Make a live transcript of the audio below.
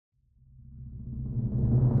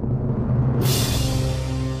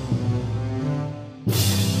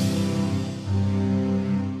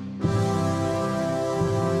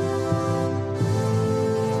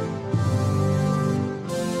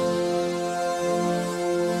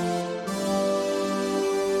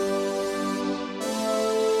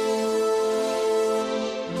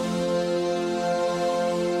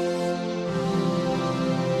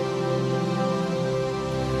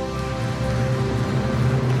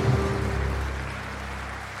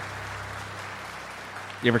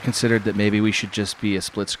You ever considered that maybe we should just be a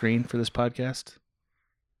split screen for this podcast?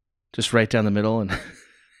 Just right down the middle, and,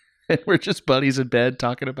 and we're just buddies in bed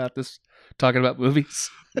talking about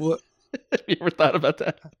movies. What? Have you ever thought about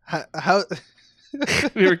that? How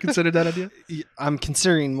Have you ever considered that idea? I'm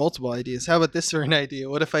considering multiple ideas. How about this for an idea?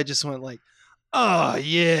 What if I just went like, oh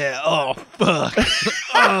yeah, oh fuck,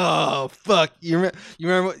 oh fuck. You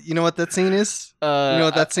remember? You know what that scene is? You know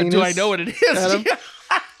what that scene is? Do I know what it is? Adam?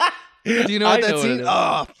 Do you know what that scene?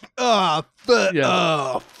 Oh fuck, Yeah.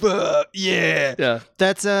 oh fuck, yeah. Yeah.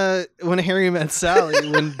 That's when Harry met Sally,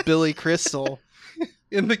 when Billy Crystal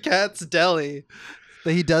in the Cat's Deli,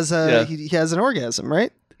 that he does he has an orgasm,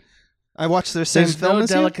 right? I watched their same film.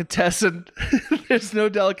 There's no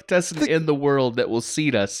delicatessen in the world that will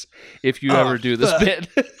seat us if you ever do this bit.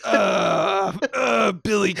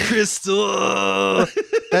 Billy Crystal.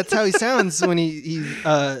 That's how he sounds when he's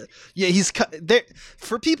there.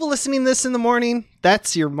 For people listening to this in the morning,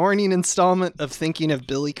 that's your morning installment of thinking of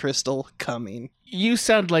Billy Crystal coming. You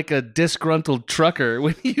sound like a disgruntled trucker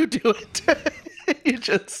when you do it.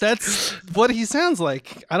 That's what he sounds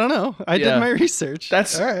like. I don't know. I did my research.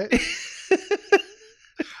 That's all right.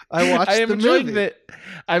 I watched the movie.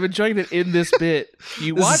 I'm enjoying that in this bit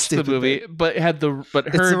you watched the movie, but heard the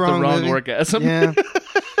wrong orgasm. Yeah,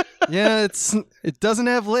 yeah. It doesn't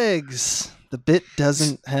have legs. The bit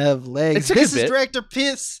doesn't have legs. This is Director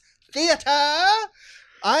Piss Theater. I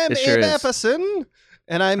am Abe Epperson,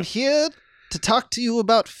 and I'm here to talk to you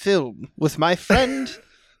about film with my friend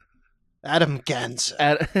Adam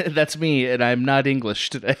Ganser. That's me, and I'm not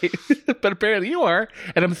English today, but apparently you are,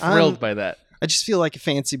 and I'm thrilled by that. I just feel like a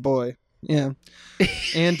fancy boy. Yeah.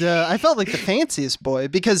 And I felt like the fanciest boy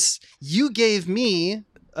because you gave me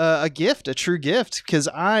a gift, a true gift, because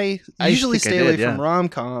I usually stay away from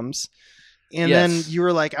rom-coms. And then you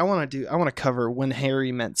were like, I want to cover When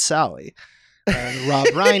Harry Met Sally, the Rob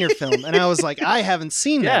Reiner film. And I was like, I haven't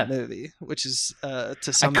seen that movie, which is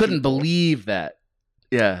to some I couldn't believe that.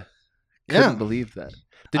 Yeah. Couldn't believe that.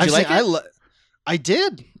 Did you like it? I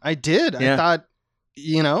did. Yeah. I thought,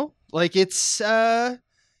 like it's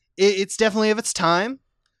definitely of its time,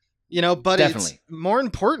 but it's more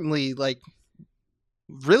importantly, like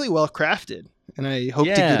really well crafted. And I hope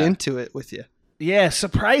to get into it with you. Yeah,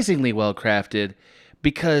 surprisingly well crafted,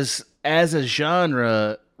 because as a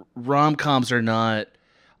genre, rom-coms are not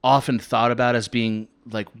often thought about as being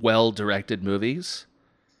like well directed movies.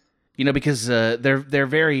 Because they're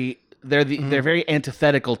very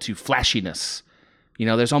antithetical to flashiness.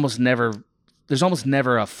 There's almost never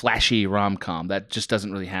a flashy rom-com. That just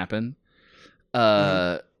doesn't really happen.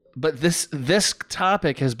 But this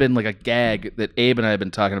topic has been like a gag that Abe and I have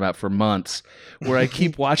been talking about for months, where I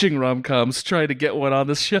keep watching rom-coms trying to get one on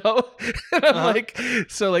the show. And I'm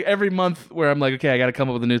so every month where I'm like, okay, I got to come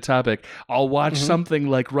up with a new topic. I'll watch something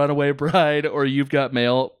like Runaway Bride or You've Got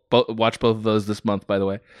Mail. Watch both of those this month, by the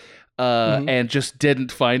way. And just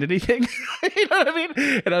didn't find anything. You know what I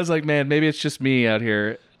mean? And I was like, man, maybe it's just me out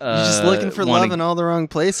here. You're just looking for love in all the wrong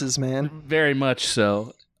places, man. Very much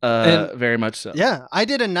so. Very much so. Yeah, I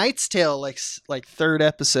did a Knight's Tale like third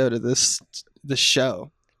episode of this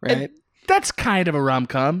show, right? And that's kind of a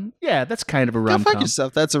rom-com. Yeah, that's kind of a rom-com. Go fuck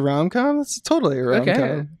yourself. That's a rom-com? That's totally a rom-com.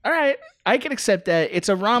 Okay. All right. I can accept that. It's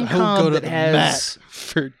a rom-com that has...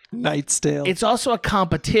 for Knight's Tale. It's also a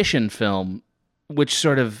competition film, which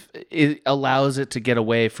sort of allows it to get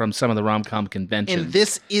away from some of the rom-com conventions. And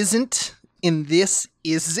this isn't,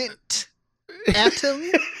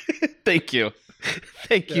 Atom. Thank you.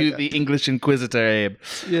 Thank you, the English Inquisitor, Abe.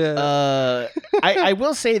 Yeah. I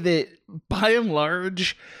will say that by and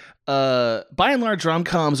large,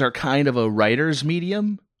 rom-coms are kind of a writer's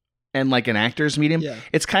medium and like an actor's medium. Yeah.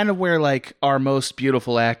 It's kind of where like our most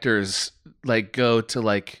beautiful actors like go to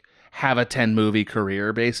like have a 10 movie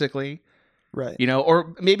career, basically. Right.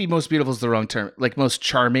 Or maybe most beautiful is the wrong term. Like most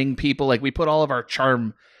charming people, like we put all of our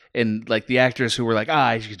charm in like the actors who were like,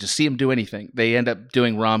 you could just see them do anything. They end up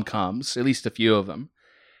doing rom-coms, at least a few of them.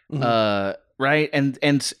 Right. And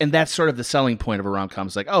that's sort of the selling point of a rom-com.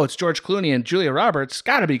 It's like, it's George Clooney and Julia Roberts,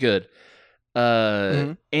 gotta be good.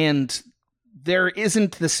 And there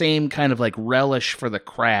isn't the same kind of like relish for the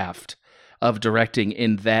craft of directing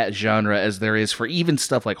in that genre as there is for even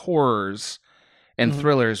stuff like horrors and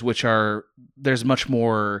thrillers, which there's much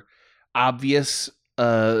more obvious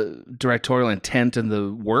directorial intent in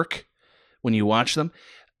the work when you watch them.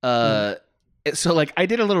 So like I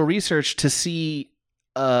did a little research to see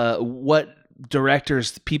what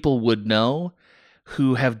directors people would know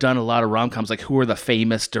who have done a lot of rom-coms, like who are the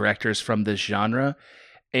famous directors from this genre.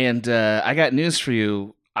 And I got news for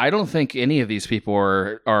you. I don't think any of these people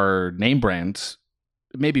are name brands.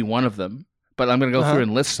 Maybe one of them, but I'm going to go through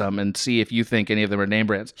and list some and see if you think any of them are name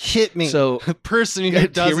brands. Hit me. So, person who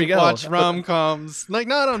doesn't watch rom-coms, like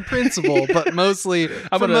not on principle, but mostly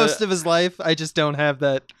most of his life, I just don't have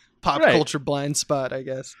that pop culture blind spot, I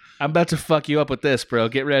guess. I'm about to fuck you up with this, bro.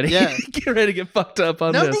 Get ready. Yeah. Get ready to get fucked up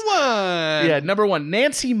on Number this. one. Yeah, number one,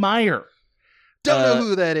 Nancy Meyer. Don't know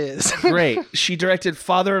who that is. Great. She directed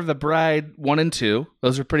Father of the Bride 1 and 2.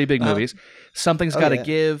 Those are pretty big movies. Something's Gotta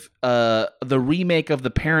Give, the remake of The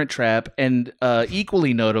Parent Trap, and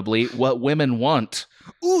equally notably, What Women Want.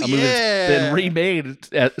 Ooh, a movie that's been remade,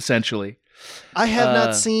 essentially. I have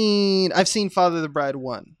not seen... I've seen Father of the Bride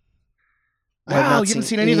 1. Wow, you haven't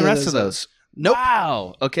seen any of the rest of those? Nope.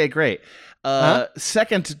 Wow. Okay, great.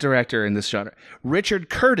 Second director in this genre, Richard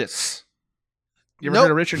Curtis. You ever heard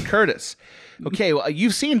of Richard Curtis? Okay, well,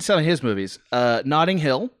 you've seen some of his movies. Notting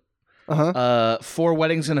Hill, Four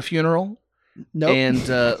Weddings and a Funeral, and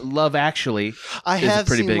Love Actually. I have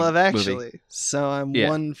seen Love Actually, so I'm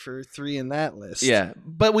 1 for 3 in that list. Yeah,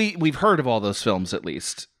 but we've heard of all those films at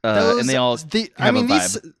least, and they all have a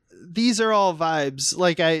vibe. These are all vibes.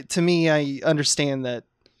 Like to me, I understand that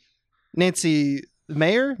Nancy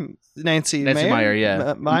Meyer,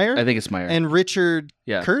 yeah, Meyer. I think it's Meyer and Richard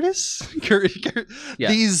Curtis.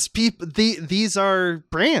 These people, these are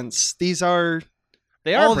brands. They are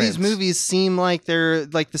all brands. These movies seem like they're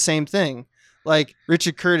like the same thing. Like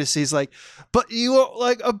Richard Curtis, he's like, but you are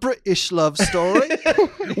like a British love story.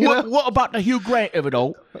 What about the Hugh Grant of it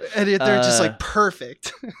all? And they're just like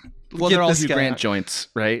perfect. Well, they're all Hugh Grant joints,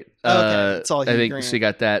 right? Okay, it's all Hugh Grant. So you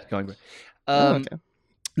got that going. Okay.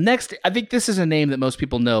 Next, I think this is a name that most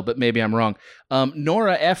people know, but maybe I'm wrong.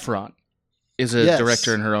 Nora Ephron is a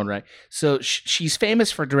director in her own right. So she's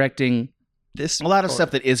famous for directing a lot of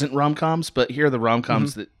stuff that isn't rom-coms, but here are the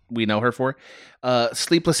rom-coms that we know her for.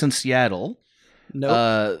 Sleepless in Seattle.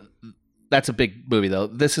 Nope. That's a big movie, though.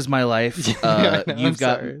 This Is My Life. You've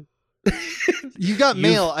got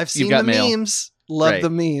Mail. I've seen the memes. Love the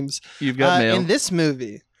memes. You've got Mail. In this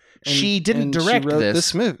movie. She didn't direct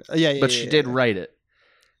this movie. But she did write it.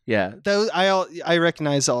 Yeah. I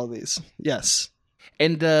recognize all of these. Yes.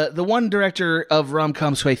 And the one director of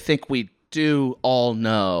rom-coms who I think we do all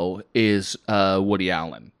know is Woody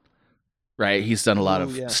Allen. Right? He's done a lot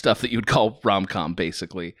of stuff that you would call rom-com,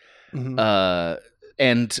 basically. Mm-hmm.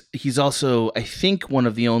 And he's also, I think, one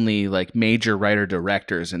of the only like major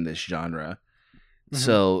writer-directors in this genre. Mm-hmm.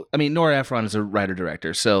 So, I mean, Nora Ephron is a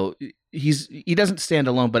writer-director, so he doesn't stand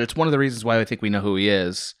alone, but it's one of the reasons why I think we know who he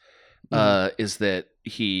is that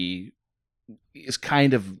he is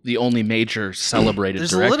kind of the only major celebrated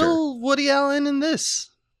director. There's a little Woody Allen in this.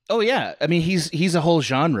 Oh, yeah. I mean, he's a whole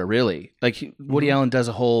genre, really. Like, Woody Allen does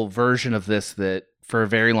a whole version of this that for a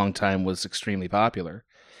very long time was extremely popular.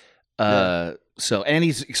 So, and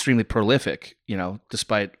he's extremely prolific,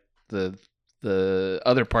 despite the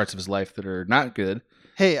other parts of his life that are not good.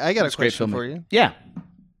 Hey, I got a question for you. Yeah.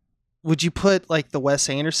 Would you put like the Wes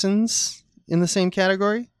Andersons in the same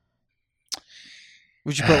category?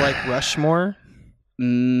 Would you put like Rushmore?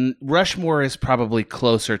 Rushmore is probably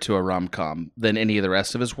closer to a rom-com than any of the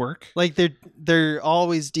rest of his work. Like they're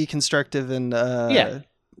always deconstructive and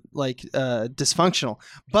dysfunctional.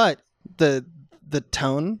 But the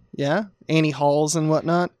tone, Annie Halls and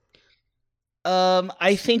whatnot.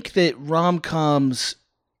 I think that rom-coms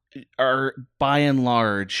are by and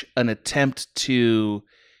large an attempt to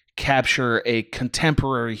capture a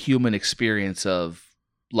contemporary human experience of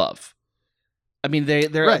love. I mean,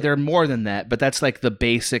 they're more than that, but that's like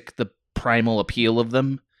the primal appeal of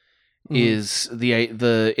them is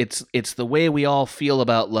it's the way we all feel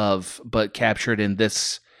about love, but captured in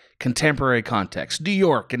this contemporary context. New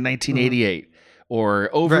York in 1988. Or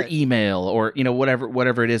over email, or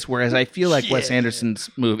whatever it is. Whereas I feel like Wes Anderson's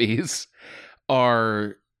movies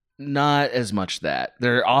are not as much that.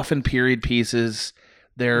 They're often period pieces.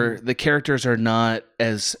 The characters are not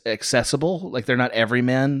as accessible. Like they're not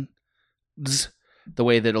everyman the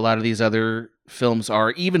way that a lot of these other films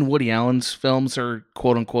are. Even Woody Allen's films are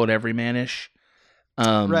quote unquote everymanish.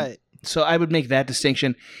 Right. So I would make that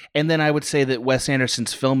distinction, and then I would say that Wes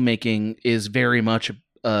Anderson's filmmaking is very much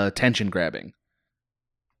attention grabbing.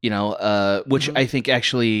 Which I think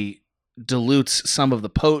actually dilutes some of the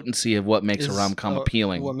potency of what makes a rom-com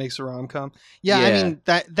appealing. What makes a rom-com? Yeah, I mean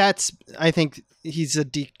that's. I think he's a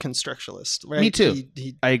deconstructionalist, right? Me too.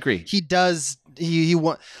 I agree. He does. He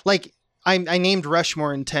want like I named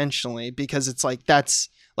Rushmore intentionally because it's like that's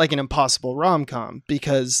like an impossible rom-com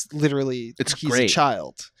because literally he's a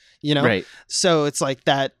child. Right. So it's like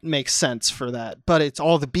that makes sense for that, but it's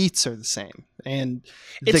all the beats are the same and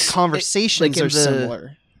the conversations are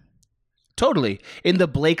similar. Totally. In the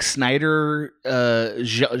Blake Snyder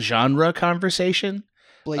genre conversation,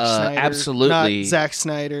 Blake Snyder, absolutely. Not Zack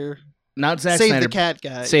Snyder. Not Zack Save Snyder. the Cat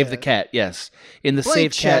guy. Save the Cat, yes. In the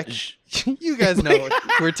Blake Save Cat... You guys know what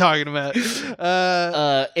we're talking about.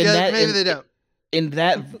 Maybe they don't. In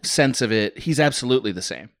that sense of it, he's absolutely the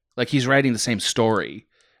same. Like, he's writing the same story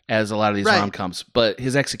as a lot of these rom-coms, but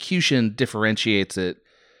his execution differentiates it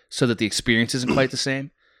so that the experience isn't quite the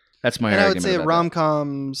same. That's my argument. I would say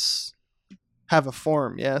rom-coms have a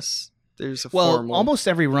form, yes? There's a form. Well, almost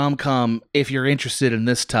every rom-com, if you're interested in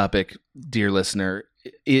this topic, dear listener,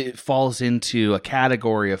 it falls into a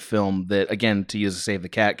category of film that, again, to use a Save the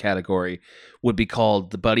Cat category, would be called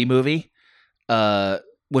the buddy movie,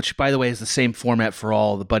 which, by the way, is the same format for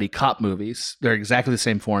all the buddy cop movies. They're exactly the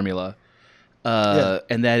same formula.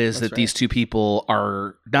 And that is that these two people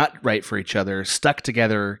are not right for each other, stuck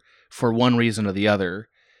together for one reason or the other,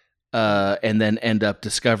 and then end up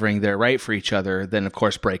discovering they're right for each other, then, of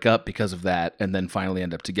course, break up because of that, and then finally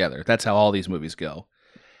end up together. That's how all these movies go.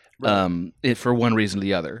 For one reason or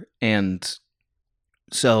the other. And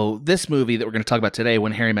so this movie that we're going to talk about today,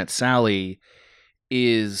 When Harry Met Sally,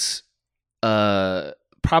 is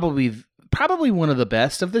probably one of the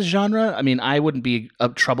best of this genre. I mean, I wouldn't be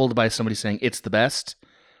troubled by somebody saying it's the best.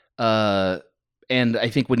 And I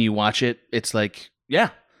think when you watch it, it's like, yeah,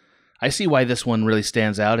 I see why this one really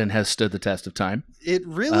stands out and has stood the test of time. It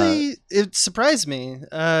really it surprised me.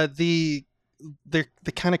 The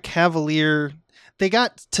kind of cavalier, they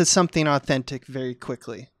got to something authentic very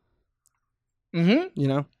quickly. Mm-hmm. You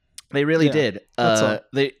know, they really did.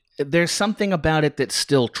 There's something about it that's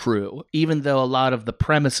still true, even though a lot of the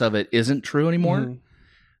premise of it isn't true anymore.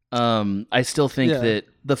 Mm-hmm. I still think that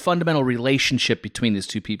the fundamental relationship between these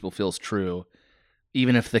two people feels true,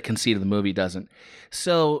 even if the conceit of the movie doesn't.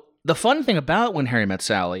 So the fun thing about When Harry Met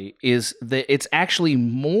Sally is that it's actually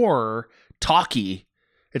more talky.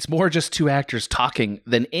 It's more just two actors talking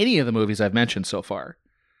than any of the movies I've mentioned so far.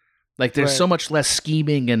 Like, there's so much less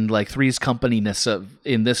scheming and like Three's Company-ness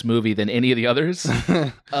in this movie than any of the others.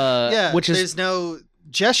 There's no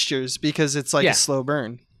gestures because it's like a slow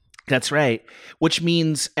burn. That's right. Which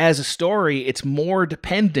means, as a story, it's more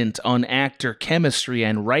dependent on actor chemistry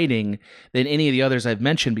and writing than any of the others I've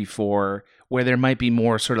mentioned before, where there might be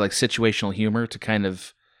more sort of like situational humor to kind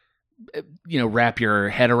of, wrap your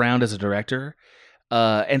head around as a director.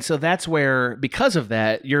 And so that's where, because of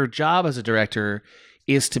that, your job as a director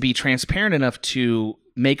is to be transparent enough to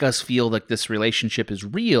make us feel like this relationship is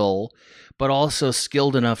real, but also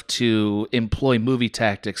skilled enough to employ movie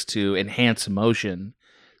tactics to enhance emotion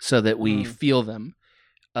so that we feel them.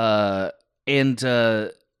 And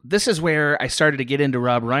this is where I started to get into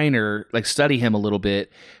Rob Reiner, like study him a little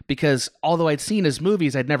bit, because although I'd seen his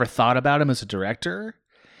movies, I'd never thought about him as a director.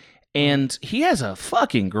 And he has a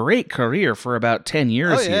fucking great career for about 10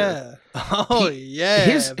 years here.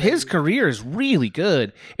 His career is really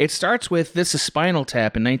good. It starts with This Is Spinal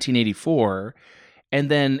Tap in 1984. And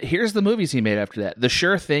then here's the movies he made after that. The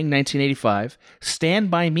Sure Thing, 1985. Stand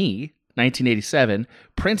By Me, 1987.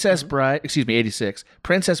 Princess Bride, 86.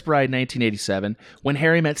 Princess Bride, 1987. When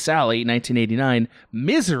Harry Met Sally, 1989.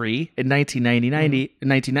 Misery in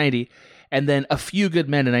 1990. And then A Few Good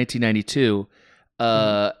Men in 1992.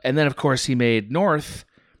 And then, of course, he made North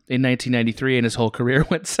in 1993, and his whole career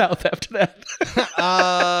went south after that.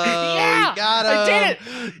 Yeah, got him. I did it.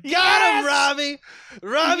 Got him, Robbie.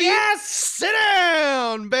 Robbie, yes. Sit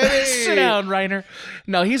down, baby. Sit down, Reiner.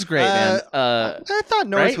 No, he's great, man. I thought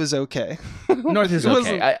North was okay. North is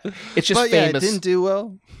okay. It's just famous. It didn't do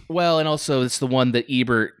well. Well, and also it's the one that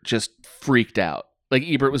Ebert just freaked out. Like,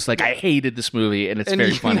 Ebert was like, I hated this movie, and it's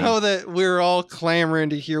very funny. And you know that we're all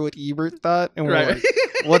clamoring to hear what Ebert thought, and we're like,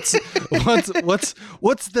 what's the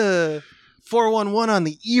 411 on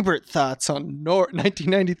the Ebert thoughts on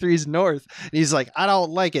 1993's North? And he's like, I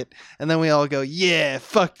don't like it. And then we all go, yeah,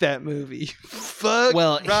 fuck that movie. Fuck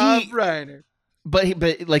Rob Reiner. But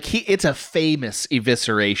it's a famous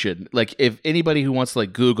evisceration. Like, if anybody who wants to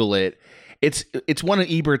like Google it, it's one of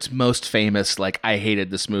Ebert's most famous, like, I hated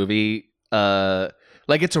this movie.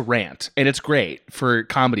 Like, it's a rant, and it's great for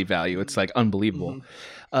comedy value. It's like unbelievable.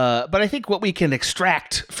 But I think what we can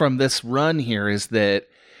extract from this run here is that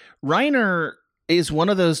Reiner is one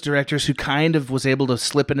of those directors who kind of was able to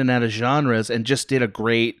slip in and out of genres and just did a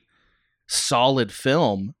great, solid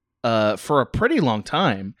film for a pretty long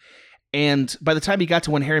time. And by the time he got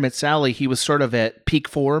to When Harry Met Sally, he was sort of at peak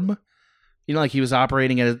form. You know, like he was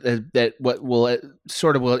operating at what will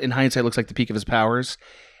sort of, in hindsight, looks like the peak of his powers.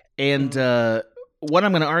 And what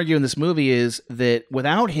I'm going to argue in this movie is that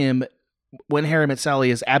without him, When Harry Met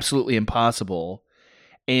Sally is absolutely impossible.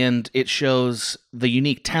 and it shows the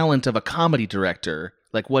unique talent of a comedy director,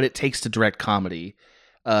 like what it takes to direct comedy,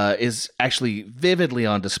 is actually vividly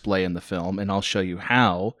on display in the film, and I'll show you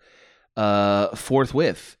how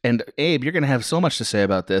forthwith. And Abe, you're going to have so much to say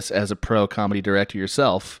about this as a pro comedy director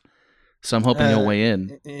yourself, so I'm hoping you'll weigh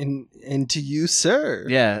in. And to you, sir.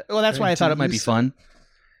 Yeah, well, that's why I thought it might be fun.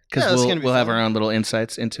 Because we'll have our own little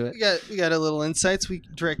insights into it. We got a little insights. We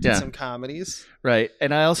directed some comedies, right?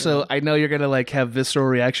 And I also I know you're gonna like have visceral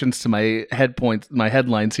reactions to my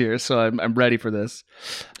headlines here, so I'm ready for this.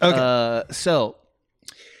 Okay. So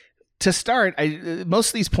to start, most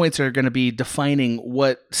of these points are going to be defining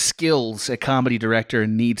what skills a comedy director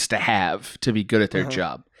needs to have to be good at their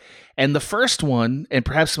job. And the first one, and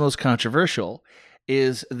perhaps the most controversial,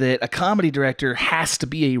 is that a comedy director has to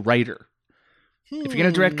be a writer. If you're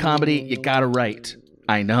going to direct comedy, you got to write.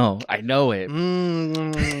 I know it. I know it.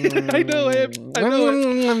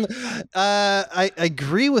 I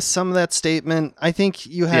agree with some of that statement. I think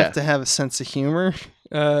you have to have a sense of humor.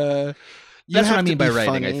 That's what I mean by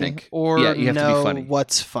writing, I think. Or you have to be funny.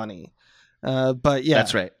 What's funny. But yeah,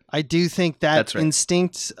 that's right. I do think that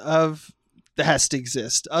instinct of that has to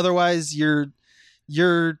exist. Otherwise, you're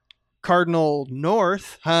Cardinal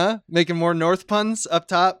North, making more North puns up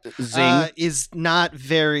top, is not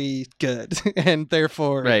very good, and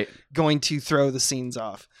therefore going to throw the scenes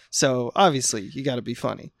off. So obviously, you got to be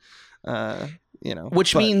funny,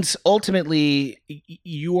 Which means ultimately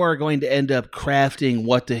you are going to end up crafting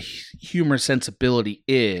what the humor sensibility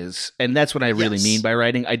is, and that's what I really mean by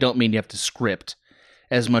writing. I don't mean you have to script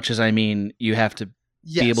as much as I mean you have to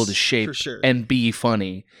be able to shape and be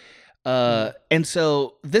funny. And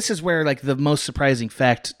so this is where like the most surprising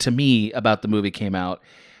fact to me about the movie came out.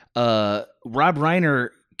 Rob Reiner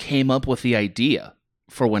came up with the idea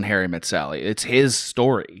for When Harry Met Sally. It's his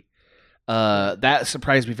story. That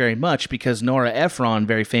surprised me very much because Nora Ephron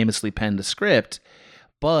very famously penned the script.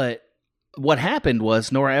 But what happened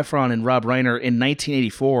was Nora Ephron and Rob Reiner in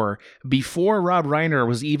 1984, before Rob Reiner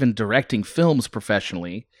was even directing films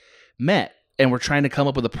professionally, met and were trying to come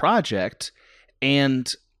up with a project.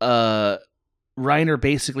 And Reiner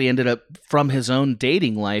basically ended up, from his own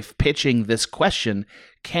dating life, pitching this question: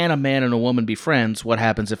 can a man and a woman be friends? What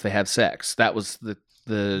happens if they have sex? That was the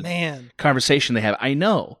conversation they have. I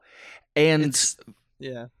know. And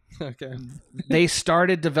okay. They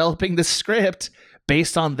started developing the script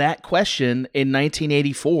based on that question in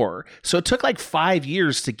 1984. So it took like 5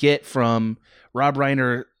 years to get from Rob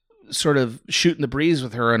Reiner sort of shooting the breeze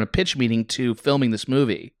with her in a pitch meeting to filming this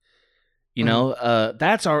movie. You know,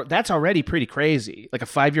 that's already pretty crazy. Like a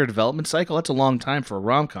 5-year development cycle, that's a long time for a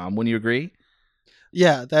rom-com. Wouldn't you agree?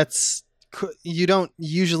 Yeah, you don't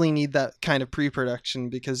usually need that kind of pre-production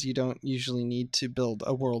because you don't usually need to build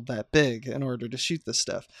a world that big in order to shoot this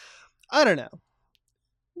stuff. I don't know.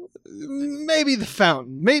 Maybe The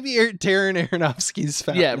Fountain. Maybe Darren Aronofsky's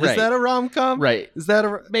Fountain. Yeah, right. Is that a rom-com? Right. Is that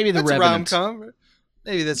maybe The Revenant? A rom-com?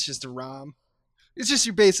 Maybe that's just a rom. It's just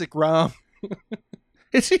your basic rom.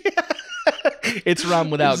 It's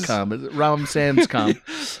rom without com. It's rom sans com.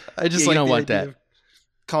 I just like the idea of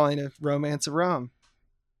calling a romance a rom.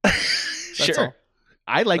 Sure. All.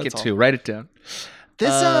 I like it too. Write it down.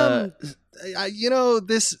 This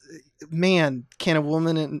this man, can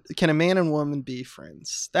a man and woman be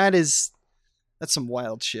friends? That's some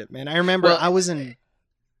wild shit, man. I remember I was in.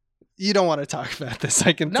 You don't want to talk about this.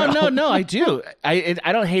 I can. No. I do. I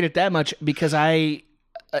don't hate it that much because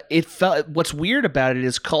it felt. What's weird about it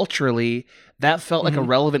is culturally that felt like a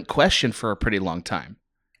relevant question for a pretty long time.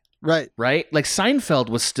 Right. Like Seinfeld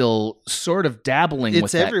was still sort of dabbling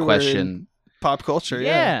with that question. In pop culture.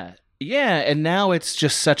 Yeah. And now it's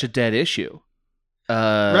just such a dead issue.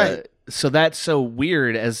 Right. So that's so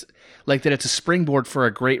weird as like that it's a springboard for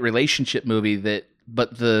a great relationship movie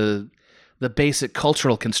but the basic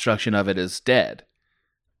cultural construction of it is dead.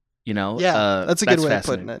 You know? Yeah. That's a good way of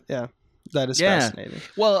putting it. Yeah. That is fascinating.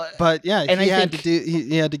 Well, but yeah, he had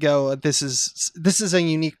to go. This is a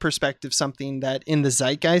unique perspective, something that in the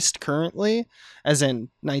zeitgeist currently, as in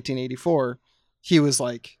 1984, he was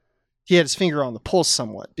like, he had his finger on the pulse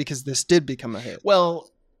somewhat because this did become a hit. Well,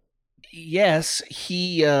 yes,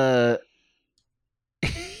 he.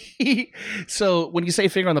 So when you say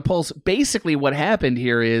finger on the pulse, basically what happened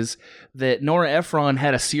here is that Nora Ephron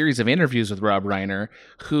had a series of interviews with Rob Reiner,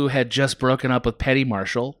 who had just broken up with Petty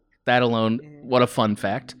Marshall. That alone, what a fun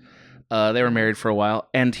fact. They were married for a while.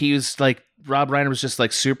 And he was like, Rob Reiner was just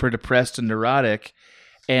like super depressed and neurotic.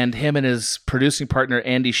 And him and his producing partner,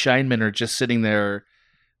 Andy Scheinman, are just sitting there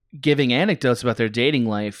giving anecdotes about their dating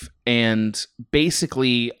life. And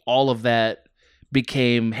basically all of that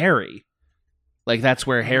became Harry. Like that's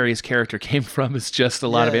where Harry's character came from. Is just a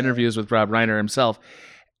lot of interviews with Rob Reiner himself.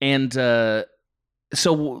 And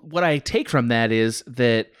so what I take from that is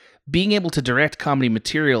that being able to direct comedy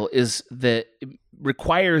material is that it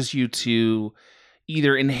requires you to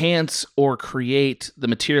either enhance or create the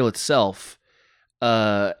material itself.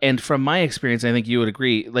 And from my experience, I think you would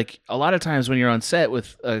agree, like a lot of times when you're on set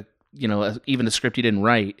with even a script you didn't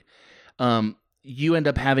write, you end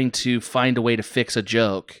up having to find a way to fix a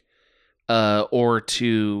joke, or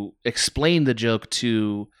to explain the joke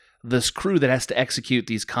to this crew that has to execute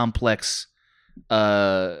these complex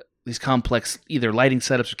either lighting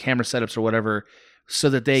setups or camera setups or whatever, so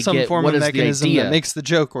that they some get form what of is mechanism the idea that makes the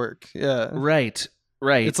joke work. Yeah, right.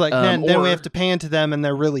 It's like then we have to pan to them and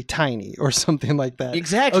they're really tiny or something like that.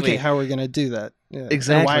 Exactly. Okay, how are we going to do that? Yeah.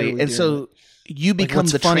 Exactly. And so you become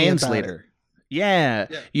the translator. Yeah,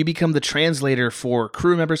 you become the translator for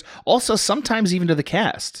crew members. Also, sometimes even to the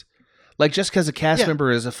cast. Like, just because a cast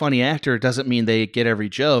member is a funny actor doesn't mean they get every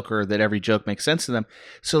joke or that every joke makes sense to them.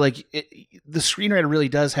 So, like, the screenwriter really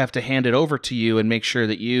does have to hand it over to you and make sure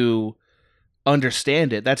that you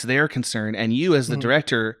understand it. That's their concern. And you, as the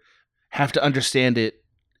director, have to understand it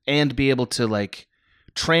and be able to, like,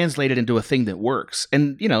 translate it into a thing that works.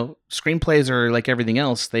 And, screenplays are like everything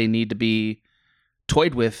else. They need to be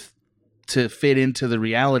toyed with to fit into the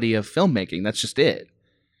reality of filmmaking. That's just it.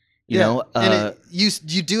 You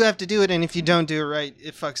do have to do it, and if you don't do it right,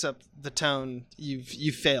 it fucks up the tone. You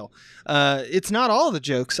fail. It's not all the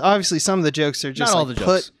jokes. Obviously, some of the jokes are just like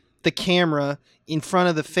put the camera in front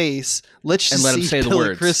of the face. Let's just let see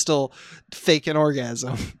Billy Crystal fake an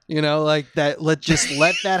orgasm. Like that. Let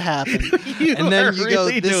that happen. And then you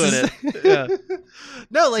really go, "This is." Yeah.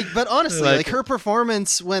 No, but honestly, like her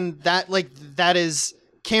performance when that is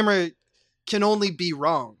camera can only be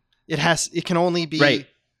wrong. It can only be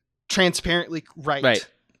transparently right.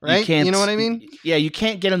 You know what I mean? Yeah, you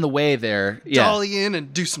can't get in the way there. Dolly in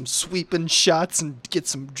and do some sweeping shots and get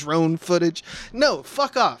some drone footage. No,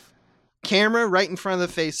 fuck off. Camera right in front of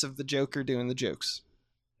the face of the Joker doing the jokes.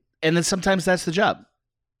 And then sometimes that's the job.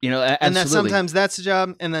 Absolutely. And sometimes that's the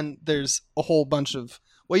job. And then there's a whole bunch of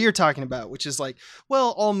what you're talking about, which is like,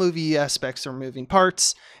 well, all movie aspects are moving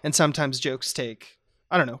parts. And sometimes jokes take,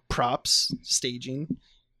 I don't know, props, staging,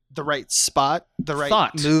 the right spot, the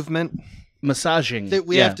right movement, massaging. That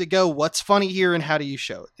we have to go, what's funny here and how do you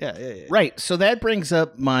show it? Yeah. Right. So that brings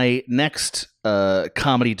up my next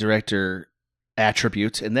comedy director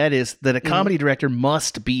attribute, and that is that a comedy director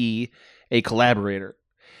must be a collaborator.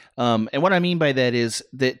 And what I mean by that is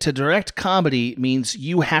that to direct comedy means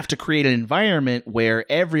you have to create an environment where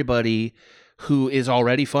everybody who is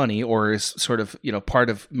already funny or is sort of, part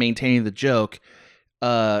of maintaining the joke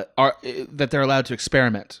that they're allowed to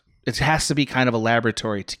experiment. It has to be kind of a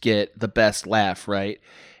laboratory to get the best laugh, right?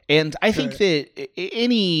 And I think that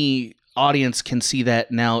any audience can see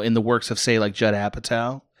that now in the works of, say, like Judd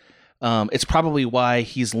Apatow. It's probably why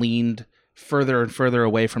he's leaned further and further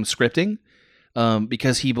away from scripting,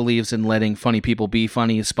 because he believes in letting funny people be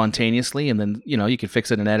funny spontaneously, and then, you can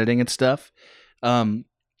fix it in editing and stuff. And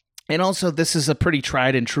also, this is a pretty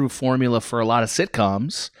tried and true formula for a lot of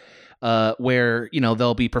sitcoms, where,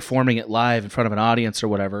 they'll be performing it live in front of an audience or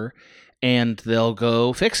whatever, and they'll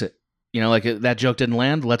go fix it. Like that joke didn't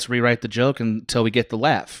land, let's rewrite the joke until we get the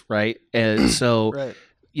laugh, right? And so,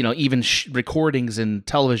 even recordings in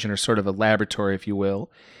television are sort of a laboratory, if you will.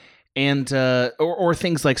 And, or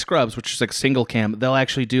things like Scrubs, which is like single cam, they'll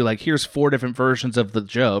actually do like, here's 4 different versions of the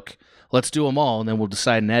joke. Let's do them all, and then we'll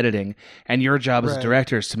decide in editing. And your job as a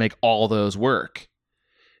director is to make all those work.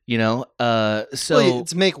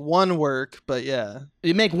 It's make one work, but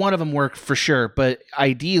you make one of them work for sure, but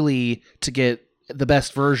ideally to get the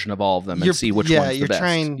best version of all of them and see which one's the best.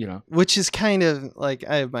 Trying, which is kind of like,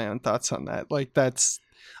 I have my own thoughts on that. Like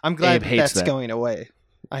I'm glad that's going away.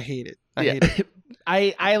 I hate it. I hate it.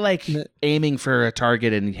 I like aiming for a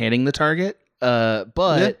target and hitting the target,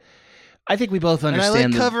 but I think we both understand.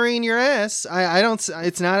 And I like covering your ass. I don't.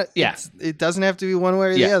 It's not. It doesn't have to be one way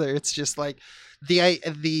or the other. It's just like.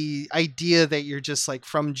 The idea that you're just like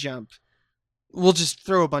from jump, we'll just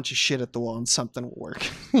throw a bunch of shit at the wall and something will work.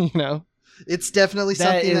 It's definitely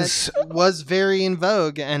something that was very in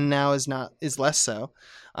vogue and now is less so.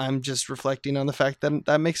 I'm just reflecting on the fact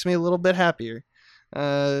that makes me a little bit happier.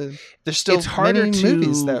 There's still many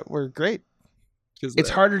movies that were great. It's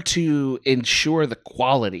harder to ensure the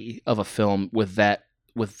quality of a film with that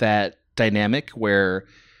dynamic where.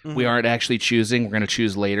 We aren't actually choosing. We're going to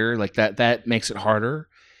choose later. Like that makes it harder.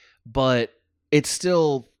 But it's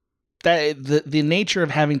still that the nature of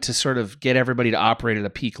having to sort of get everybody to operate at a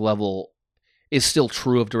peak level is still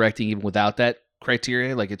true of directing, even without that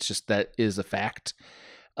criteria. Like, it's just that is a fact.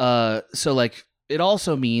 So like, it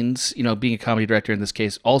also means, you know, being a comedy director in this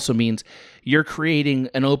case also means you're creating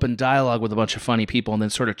an open dialogue with a bunch of funny people and then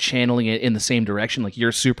sort of channeling it in the same direction. Like,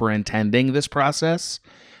 you're superintending this process.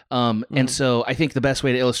 And so I think the best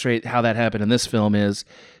way to illustrate how that happened in this film is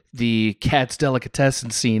the Cat's Delicatessen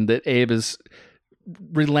scene that Abe is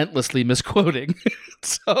relentlessly misquoting.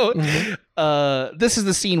 So this is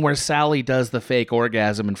the scene where Sally does the fake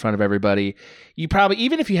orgasm in front of everybody. You probably,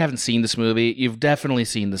 even if you haven't seen this movie, you've definitely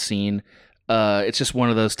seen the scene. It's just one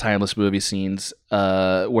of those timeless movie scenes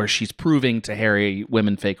where she's proving to Harry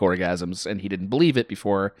women fake orgasms, and he didn't believe it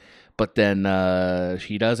before, but then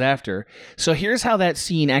she does after. So here's how that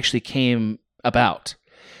scene actually came about.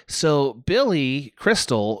 So Billy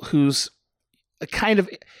Crystal, who's kind of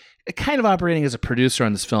operating as a producer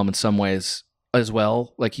on this film in some ways as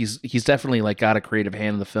well, like he's definitely like got a creative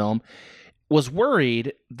hand in the film, was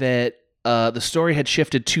worried that the story had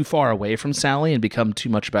shifted too far away from Sally and become too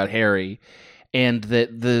much about Harry, and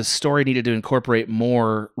that the story needed to incorporate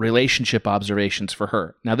more relationship observations for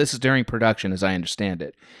her. Now, this is during production, as I understand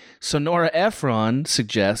it. So Nora Ephron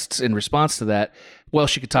suggests, in response to that, well,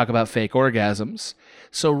 she could talk about fake orgasms.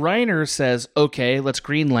 So Reiner says, okay, let's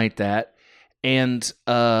greenlight that. And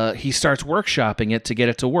he starts workshopping it to get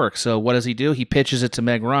it to work. So what does he do? He pitches it to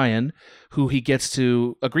Meg Ryan, who he gets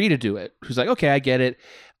to agree to do it. Who's like, okay, I get it.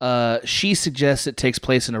 She suggests it takes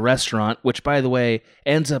place in a restaurant, which, by the way,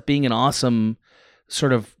 ends up being an awesome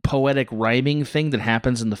sort of poetic rhyming thing that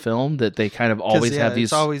happens in the film, that they kind of always have these...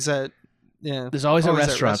 It's always at... Yeah. There's always at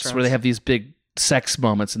restaurants where they have these big sex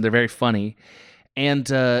moments, and they're very funny. And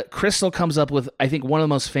Crystal comes up with, I think, one of the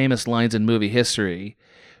most famous lines in movie history,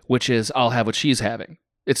 which is, I'll have what she's having.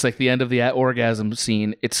 It's like the end of the orgasm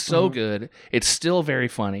scene. It's so good. It's still very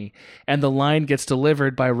funny. And the line gets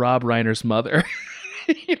delivered by Rob Reiner's mother.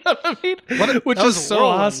 You know what I mean? Which is so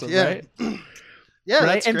awesome, right? Yeah,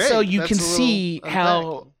 right. And great. so you can see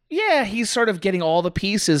how, he's sort of getting all the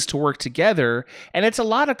pieces to work together. And it's a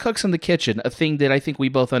lot of cooks in the kitchen, a thing that I think we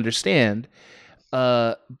both understand.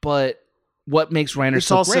 But what makes Reiner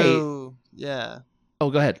so great? Yeah. Oh,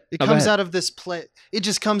 go ahead. It comes out of this place. It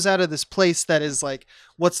just comes out of this place that is like,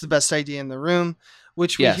 what's the best idea in the room,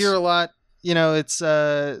 which we hear a lot. You know, it's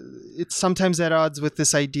sometimes at odds with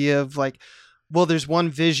this idea of like, well, there's one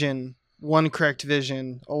vision, one correct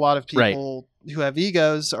vision. A lot of people who have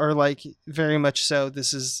egos are like, very much so.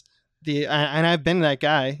 This is and I've been that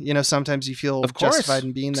guy. You know, sometimes you feel justified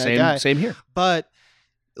in being that guy. Same here. But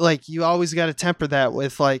like, you always got to temper that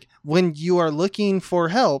with like, when you are looking for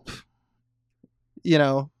help, you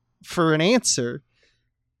know, for an answer,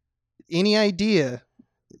 any idea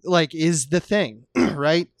like is the thing,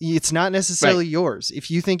 right? It's not necessarily yours. If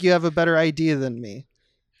you think you have a better idea than me,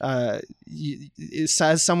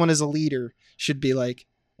 as someone as a leader should be like,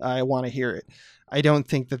 I want to hear it. I don't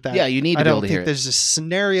think that you need to be able to hear it. There's a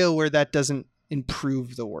scenario where that doesn't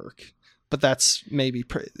improve the work, but that's maybe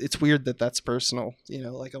it's weird that that's personal. You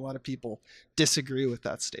know, like a lot of people disagree with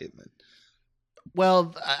that statement.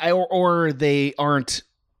 Well, or they aren't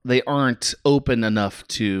open enough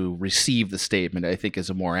to receive the statement, I think, is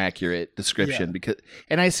a more accurate description. Because,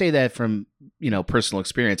 and I say that from, you know, personal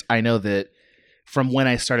experience. I know that from when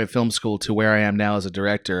I started film school to where I am now as a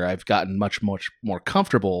director, I've gotten much more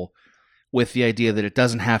comfortable with the idea that it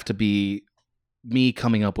doesn't have to be me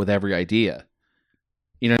coming up with every idea.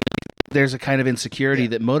 You know, there's a kind of insecurity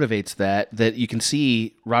that motivates that you can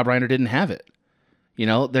see Rob Reiner didn't have it. You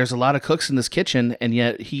know, there's a lot of cooks in this kitchen, and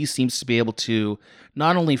yet he seems to be able to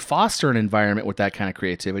not only foster an environment with that kind of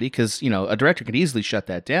creativity, because, you know, a director could easily shut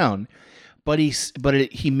that down, but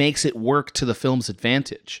he makes it work to the film's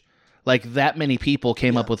advantage. Like, that many people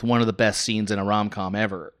came up with one of the best scenes in a rom-com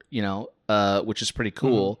ever, you know, which is pretty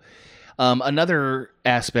cool. Another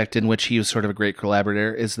aspect in which he was sort of a great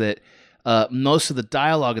collaborator is that most of the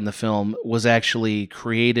dialogue in the film was actually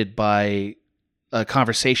created by a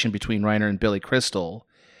conversation between Reiner and Billy Crystal.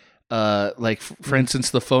 Like, for instance,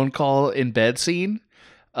 the phone call in bed scene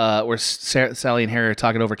where Sally and Harry are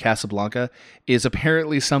talking over Casablanca is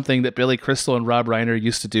apparently something that Billy Crystal and Rob Reiner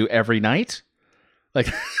used to do every night. Like,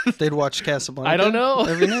 they'd watch Casablanca. I don't know.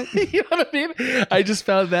 Every night. You know what I mean? I just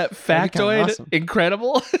found that factoid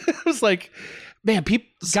incredible. It was like, man,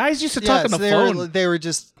 guys used to talk on the phone. They were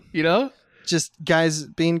just, you know, just guys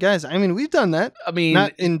being guys. I mean, we've done that. I mean,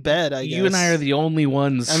 not in bed, I guess. You and I are the only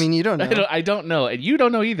ones. I mean, you don't know. I don't know. And you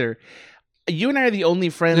don't know either. You and I are the only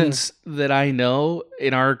friends that I know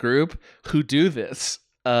in our group who do this.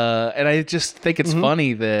 And I just think it's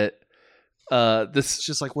funny that This it's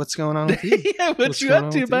just like, what's going on with you? Yeah, what you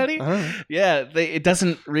up to, buddy? Yeah, it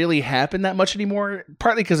doesn't really happen that much anymore,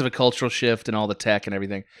 partly because of a cultural shift and all the tech and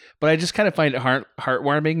everything. But I just kind of find it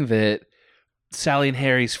heartwarming that Sally and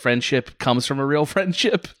Harry's friendship comes from a real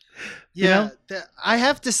friendship. Yeah, I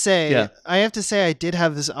have to say, I did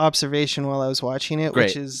have this observation while I was watching it,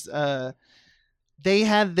 which is they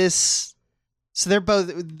had this. So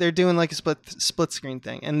they're doing like a split screen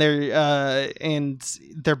thing, and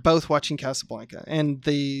they're both watching Casablanca, and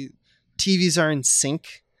the TVs are in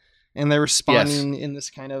sync, and they're responding in this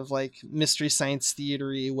kind of like mystery science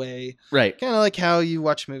theater-y way, right? Kind of like how you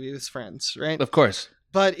watch a movie with friends, right? Of course.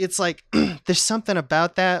 But it's like there's something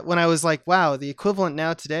about that when I was like, wow, the equivalent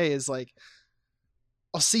now today is like,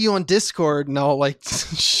 I'll see you on Discord and I'll like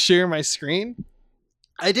share my screen.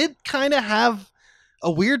 I did kind of have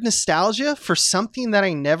a weird nostalgia for something that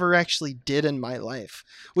I never actually did in my life,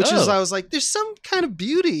 which is I was like, there's some kind of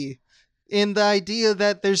beauty in the idea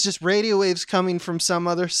that there's just radio waves coming from some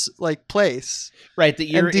other like place, right? That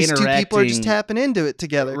you're and these two people are just tapping into it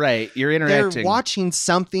together, right? You're interacting. They're watching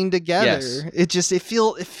something together. Yes. It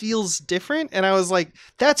feels different, and I was like,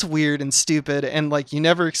 that's weird and stupid, and like you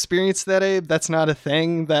never experienced that, Abe. That's not a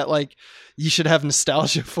thing that like you should have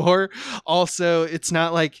nostalgia for. Also, it's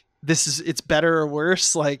not like it's better or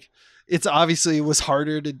worse. Like it's obviously was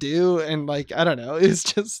harder to do, and like I don't know, it's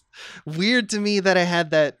just weird to me that I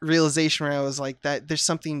had that realization where I was like, that there's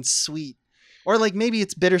something sweet, or like maybe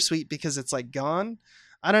it's bittersweet because it's like gone.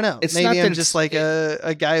 I don't know. Maybe I'm just like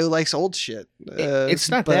a guy who likes old shit. It's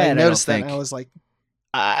not but that. I noticed that and I was like,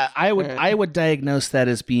 I would diagnose that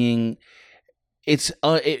as being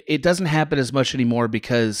it doesn't happen as much anymore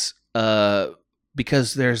because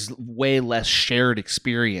there's way less shared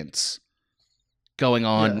experience going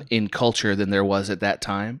on in culture than there was at that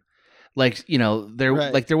time. Like, you know, there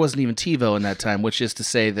wasn't even TiVo in that time, which is to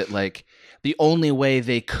say that like the only way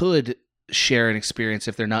they could share an experience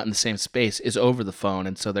if they're not in the same space is over the phone,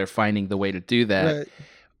 and so they're finding the way to do that. Right.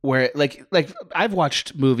 Where like I've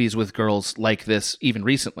watched movies with girls like this even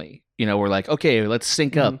recently. You know, we're like, okay, let's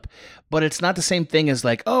sync up. But it's not the same thing as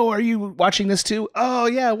like, oh, are you watching this too? Oh,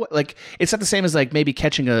 yeah. Like, it's not the same as like maybe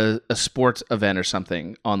catching a sports event or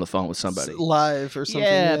something on the phone with somebody. Live or something.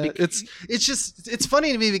 Yeah. It's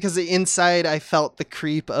funny to me because the inside I felt the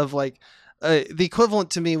creep of like, the equivalent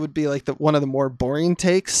to me would be like one of the more boring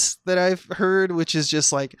takes that I've heard, which is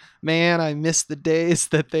just like, man, I miss the days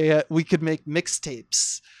that we could make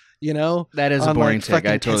mixtapes. You know, that is a boring take.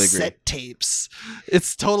 I totally agree. Tapes.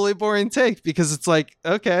 It's totally boring take because it's like,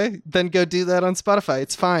 okay, then go do that on Spotify.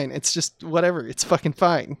 It's fine. It's just whatever. It's fucking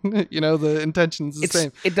fine. You know, the intention's the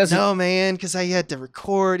same. It doesn't. No, man, because I had to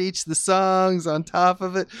record each of the songs on top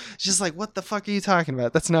of it. It's just like, what the fuck are you talking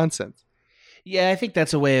about? That's nonsense. Yeah, I think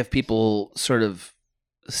that's a way of people sort of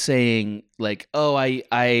saying like, oh,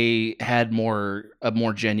 I had a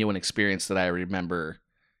more genuine experience that I remember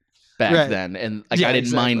back then, and like I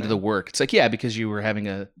didn't mind the work. It's like, yeah, because you were having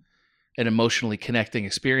an emotionally connecting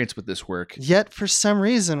experience with this work. Yet for some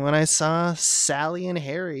reason, when I saw Sally and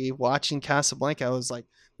Harry watching Casablanca, I was like,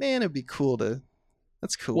 man, it'd be cool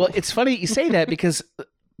that's cool. Well, it's funny you say that because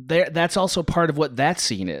that's also part of what that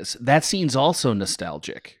scene is. That scene's also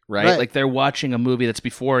nostalgic, right? Like they're watching a movie that's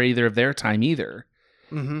before either of their time either.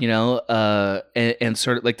 You know, and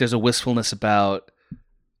sort of like there's a wistfulness about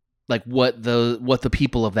like what the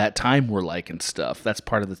people of that time were like and stuff. That's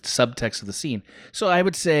part of the subtext of the scene. So I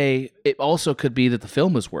would say it also could be that the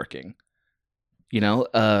film was working, you know,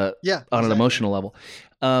 on an emotional level.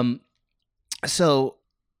 So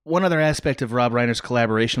one other aspect of Rob Reiner's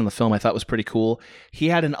collaboration on the film I thought was pretty cool. He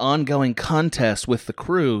had an ongoing contest with the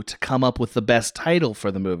crew to come up with the best title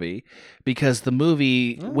for the movie, because the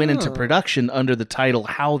movie went into production under the title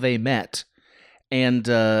How They Met. And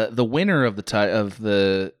the winner of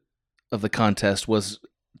the contest was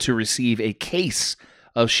to receive a case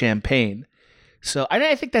of champagne. So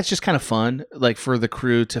I think that's just kind of fun, like for the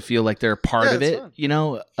crew to feel like they're part of it, fun. You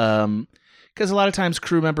know, because a lot of times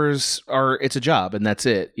crew members it's a job and that's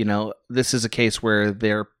it. You know, this is a case where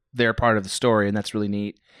they're part of the story, and that's really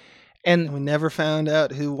neat. And we never found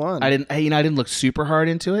out who won. I didn't look super hard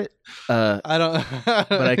into it. I don't,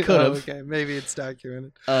 but I could have. Okay, maybe it's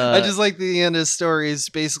documented. I just like the end of the story is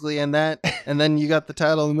basically and then you got the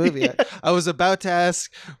title of the movie. I was about to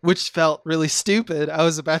ask, which felt really stupid. I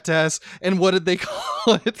was about to ask, and what did they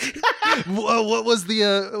call it? What was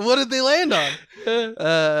what did they land on?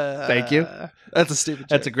 Thank you. That's a stupid joke.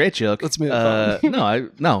 That's a great joke. Let's move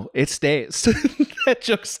on. No, it stays. That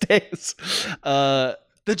joke stays.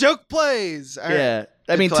 The joke plays. All right.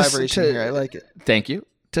 I mean, collaboration here. I like it. Thank you.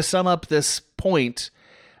 To sum up this point,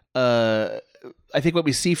 I think what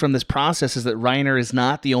we see from this process is that Reiner is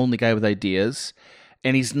not the only guy with ideas,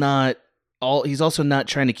 and he's also not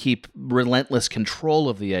trying to keep relentless control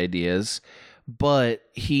of the ideas, but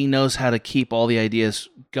he knows how to keep all the ideas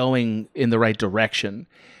going in the right direction,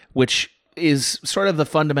 which is sort of the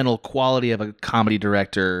fundamental quality of a comedy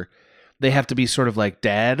director. They have to be sort of like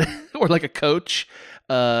dad or like a coach,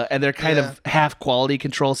 and they're kind of half quality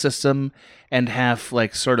control system and half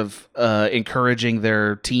like sort of encouraging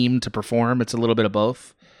their team to perform. It's a little bit of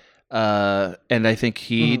both, and I think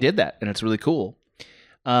he did that, and it's really cool.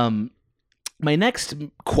 My next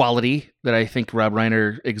quality that I think Rob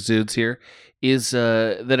Reiner exudes here is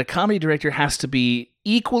that a comedy director has to be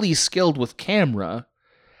equally skilled with camera,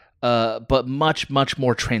 but much, much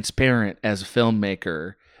more transparent as a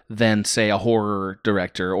filmmaker than, say, a horror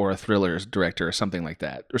director or a thriller director or something like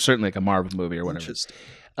that, or certainly like a Marvel movie or whatever.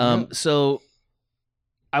 So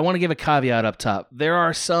I want to give a caveat up top. There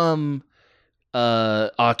are some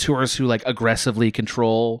auteurs who like aggressively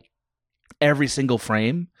control every single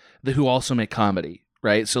frame, who also make comedy,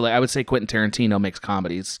 right? So like I would say Quentin Tarantino makes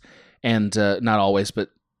comedies, and not always,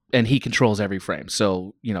 and he controls every frame.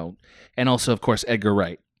 So, and also, of course, Edgar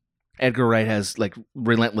Wright. Edgar Wright has like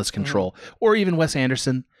relentless control, or even Wes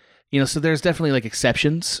Anderson. So there's definitely like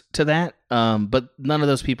exceptions to that, but none of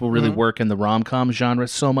those people really work in the rom-com genre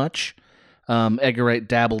so much. Edgar Wright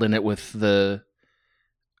dabbled in it with the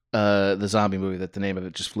zombie movie that the name of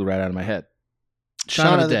it just flew right out of my head.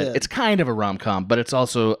 Shaun of the Dead. It's kind of a rom-com, but it's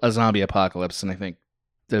also a zombie apocalypse, and I think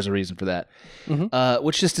there's a reason for that.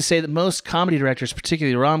 Which is to say that most comedy directors,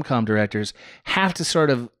 particularly rom-com directors, have to sort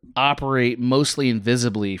of operate mostly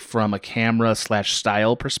invisibly from a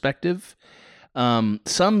camera/style perspective.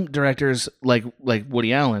 Some directors, like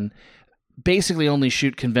Woody Allen, basically only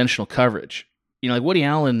shoot conventional coverage. Like Woody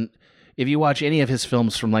Allen, if you watch any of his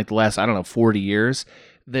films from like the last, 40 years,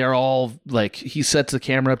 they're all like he sets the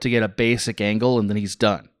camera up to get a basic angle and then he's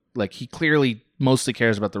done. Like he clearly mostly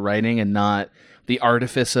cares about the writing and not the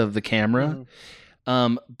artifice of the camera.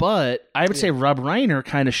 But I would say Rob Reiner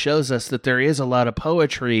kind of shows us that there is a lot of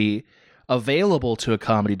poetry available to a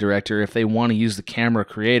comedy director if they want to use the camera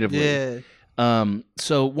creatively.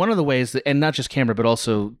 So one of the ways that, and not just camera, but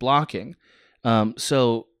also blocking.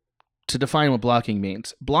 So to define what blocking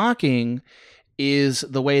means, blocking is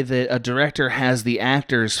the way that a director has the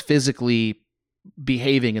actors physically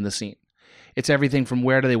behaving in the scene. It's everything from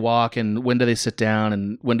where do they walk and when do they sit down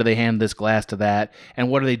and when do they hand this glass to that and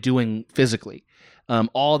what are they doing physically.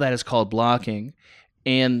 All that is called blocking.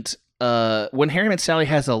 And when Harry Met Sally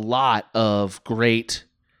has a lot of great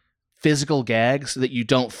physical gags that you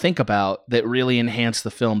don't think about that really enhance the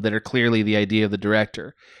film that are clearly the idea of the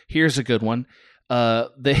director. Here's a good one.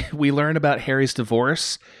 We learn about Harry's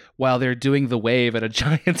divorce while they're doing the wave at a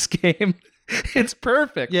Giants game. It's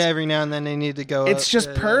perfect. Yeah, every now and then they need to go. It's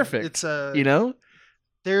just perfect. It's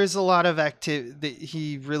there's a lot of activity.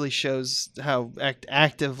 He really shows how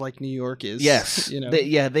active like New York is. Yes,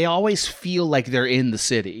 they always feel like they're in the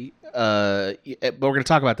city. But we're going to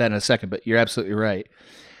talk about that in a second. But you're absolutely right.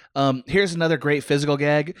 Here's another great physical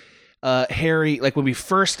gag. Harry, like when we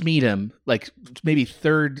first meet him, like maybe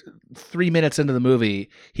 3 minutes into the movie,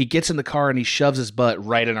 he gets in the car and he shoves his butt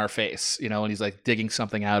right in our face, and he's like digging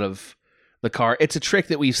something out of the car. It's a trick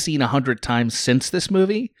that we've seen 100 times since this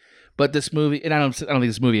movie, but this movie, and I don't think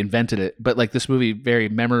this movie invented it, but like this movie very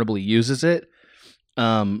memorably uses it.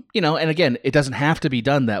 And again, it doesn't have to be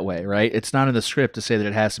done that way, right? It's not in the script to say that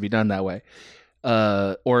it has to be done that way.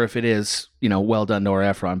 Or if it is, well done, Nora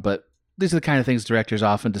Ephron, but these are the kind of things directors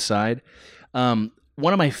often decide. One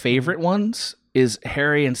of my favorite ones is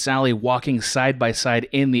Harry and Sally walking side by side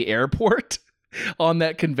in the airport on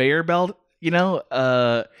that conveyor belt,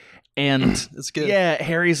 and it's good. Yeah,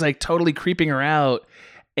 Harry's like totally creeping her out,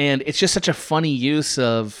 and it's just such a funny use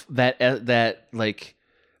of that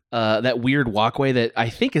weird walkway that I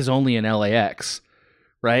think is only in LAX.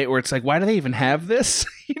 Right, where it's like, why do they even have this?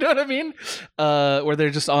 You know what I mean? Where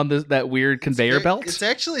they're just on that weird conveyor belt. It's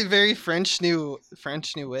actually very French New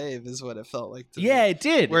Wave, is what it felt like. Yeah, it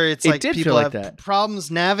did. Where it's like people have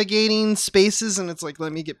problems navigating spaces, and it's like,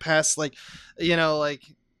 let me get past, like, like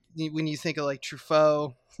when you think of like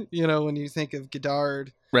Truffaut, when you think of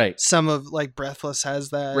Godard, right? Some of like Breathless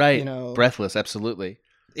has that, right? Breathless, absolutely.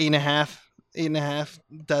 8.5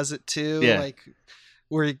 does it too, yeah. Like.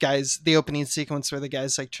 Where the opening sequence where the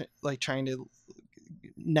guy's like trying to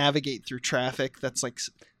navigate through traffic that's like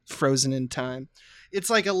frozen in time. It's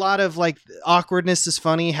like a lot of like awkwardness is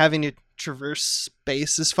funny. Having to traverse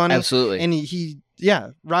space is funny. Absolutely. And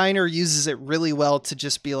Reiner uses it really well to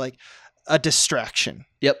just be like a distraction.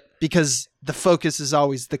 Yep. Because the focus is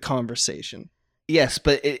always the conversation. Yes,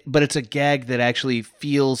 but it's a gag that actually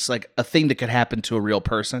feels like a thing that could happen to a real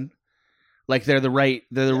person. Like they're the right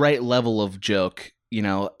level of joke, you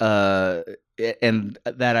know, and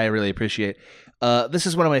that I really appreciate. This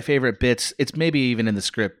is one of my favorite bits. It's maybe even in the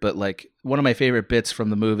script, but like one of my favorite bits from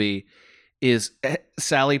the movie is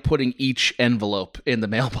Sally putting each envelope in the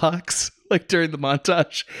mailbox, like during the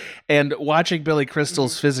montage, and watching Billy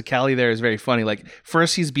Crystal's physicality there is very funny. Like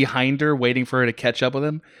first he's behind her waiting for her to catch up with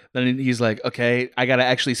him. Then he's like, okay, I got to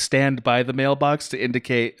actually stand by the mailbox to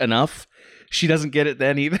indicate enough. She doesn't get it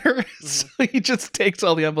then either. So he just takes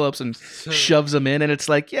all the envelopes and shoves them in. And it's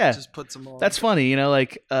like, yeah, just puts them on. That's funny, you know,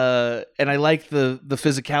 like, and I like the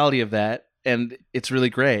physicality of that. And it's really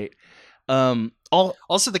great.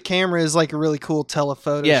 Also, the camera is like a really cool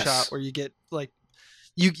telephoto shot where you get like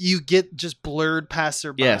you get just blurred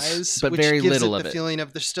passerbys, but which very gives little it of the it. feeling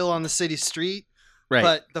of they're still on the city street, right?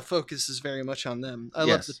 But the focus is very much on them. I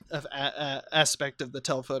love the aspect of the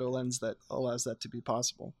telephoto lens that allows that to be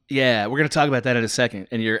possible. Yeah, we're gonna talk about that in a second,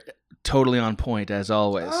 and you're totally on point as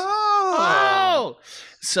always. Oh!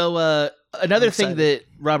 So another thing that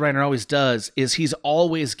Rob Reiner always does is he's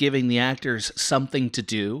always giving the actors something to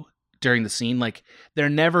do during the scene. Like they're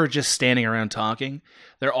never just standing around talking.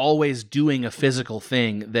 They're always doing a physical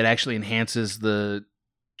thing that actually enhances the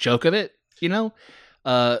joke of it, you know?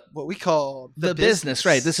 What we call the business,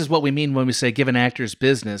 right? This is what we mean when we say give an actor's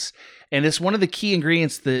business. And it's one of the key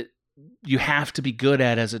ingredients that you have to be good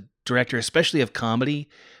at as a director, especially of comedy,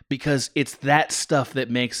 because it's that stuff that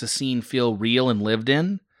makes a scene feel real and lived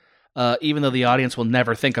in. Even though the audience will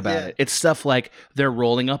never think about it. It's stuff like they're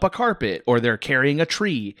rolling up a carpet, or they're carrying a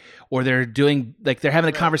tree, or they're doing, like, they're having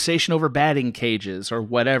a conversation over batting cages or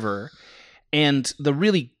whatever. And the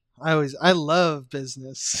really... I love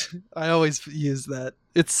business. I always use that.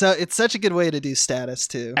 It's such a good way to do status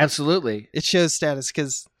too. Absolutely. It shows status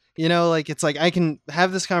because, you know, like it's like I can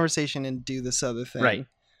have this conversation and do this other thing. Right.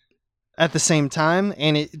 At the same time,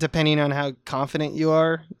 and it, depending on how confident you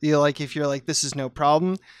are, you like if you're like, this is no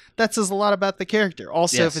problem, that says a lot about the character.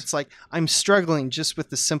 Also, if it's like, I'm struggling just with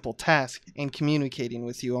the simple task and communicating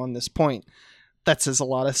with you on this point, that says a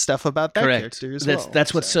lot of stuff about that character as well.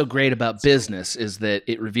 That's what's so great about business is that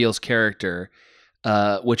it reveals character,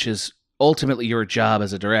 which is ultimately your job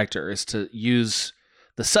as a director, is to use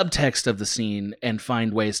the subtext of the scene and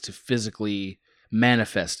find ways to physically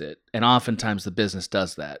manifest it. And oftentimes the business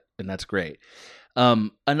does that, and that's great.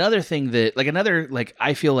 Another thing that, like,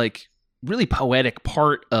 I feel like really poetic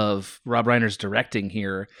part of Rob Reiner's directing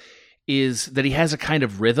here is that he has a kind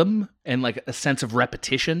of rhythm and like a sense of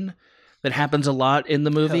repetition that happens a lot in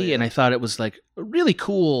the movie. Yeah. And I thought it was like really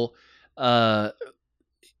cool, and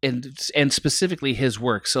specifically his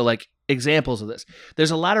work. So like examples of this,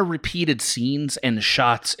 there's a lot of repeated scenes and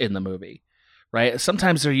shots in the movie, right?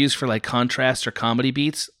 Sometimes they're used for like contrast or comedy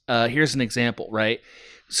beats. Here's an example, right?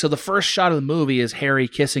 So the first shot of the movie is Harry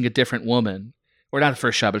kissing a different woman. Or not the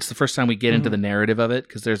first shot, but it's the first time we get into the narrative of it,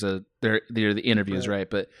 because there are the interviews, right?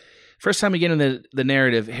 But first time we get into the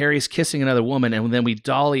narrative, Harry's kissing another woman, and then we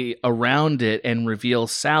dolly around it and reveal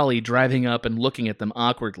Sally driving up and looking at them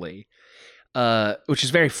awkwardly, which is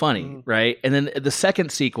very funny, right? And then the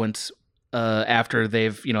second sequence, after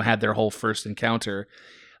they've had their whole first encounter,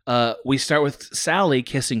 we start with Sally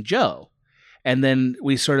kissing Joe. And then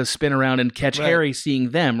we sort of spin around and catch Harry seeing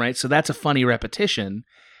them, right? So that's a funny repetition,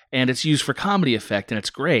 and it's used for comedy effect, and it's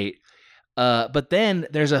great. But then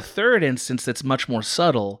there's a third instance that's much more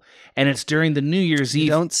subtle, and it's during the New Year's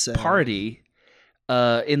Eve party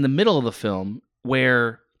in the middle of the film,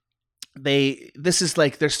 where they're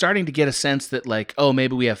starting to get a sense that like, oh,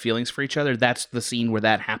 maybe we have feelings for each other. That's the scene where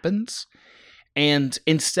that happens. And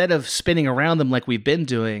instead of spinning around them like we've been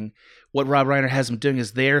doing, what Rob Reiner has them doing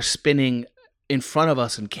is they're spinning in front of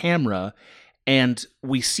us in camera, and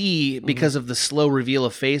we see, because of the slow reveal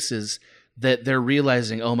of faces, that they're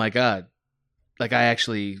realizing, oh my God, like I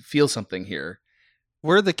actually feel something here.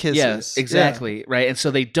 We're the kisses. Yes, exactly. Yeah. Right. And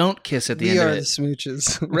so they don't kiss at the end of it. We are the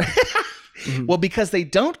smooches. Right? Well, because they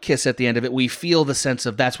don't kiss at the end of it, we feel the sense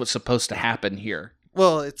of that's what's supposed to happen here.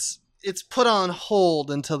 Well, it's put on hold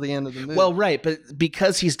until the end of the movie. Well, right. But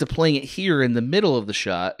because he's deploying it here in the middle of the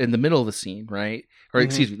shot, in the middle of the scene, right? Or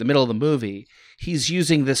excuse me, the middle of the movie, he's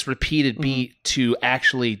using this repeated beat to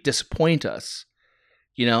actually disappoint us,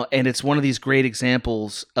 and it's one of these great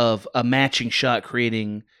examples of a matching shot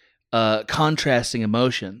creating contrasting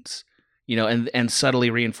emotions, and subtly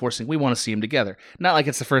reinforcing we want to see them together. Not like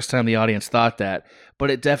it's the first time the audience thought that, but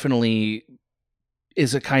it definitely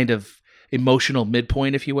is a kind of emotional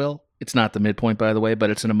midpoint, if you will, It's not the midpoint, by the way, but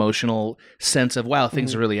it's an emotional sense of, wow,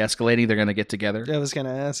 things are really escalating. They're going to get together. I was going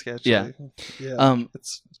to ask, actually. Yeah.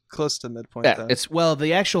 It's close to midpoint, yeah, though.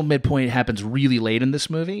 The actual midpoint happens really late in this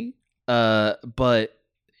movie, but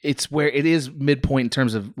it's where it is midpoint in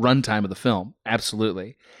terms of runtime of the film.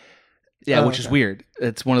 Absolutely. Yeah, which is weird.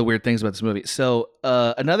 It's one of the weird things about this movie. So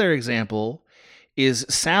another example is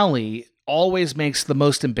Sally always makes the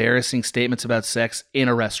most embarrassing statements about sex in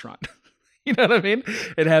a restaurant. You know what I mean?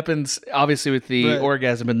 It happens obviously with the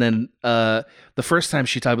orgasm, and then the first time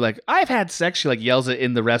she talks, like, I've had sex, she like yells it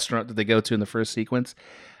in the restaurant that they go to in the first sequence.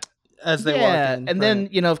 As they walk in. And then,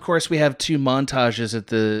 of course, we have 2 montages at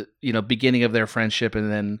the, beginning of their friendship,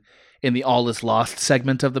 and then in the All Is Lost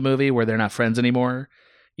segment of the movie where they're not friends anymore.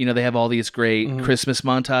 They have all these great Christmas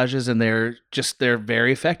montages, and they're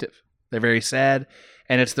very effective. They're very sad,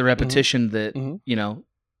 and it's the repetition that,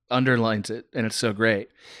 underlines it, and it's so great.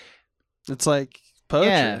 It's like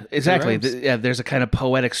poetry. Yeah, exactly. There's a kind of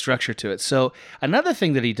poetic structure to it. So another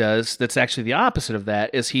thing that he does that's actually the opposite of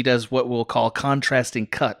that is he does what we'll call contrasting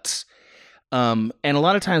cuts. And a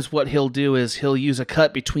lot of times what he'll do is he'll use a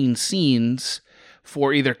cut between scenes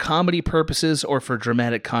for either comedy purposes or for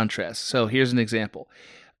dramatic contrast. So here's an example.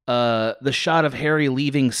 The shot of Harry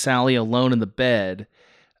leaving Sally alone in the bed,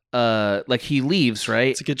 like he leaves, right?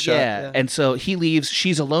 It's a good shot. Yeah. And so he leaves,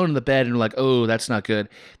 she's alone in the bed, and we're like, oh, that's not good.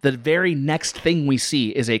 The very next thing we see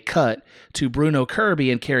is a cut to Bruno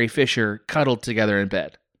Kirby and Carrie Fisher cuddled together in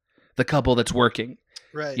bed. The couple that's working.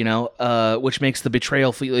 Right. Which makes the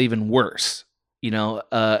betrayal feel even worse,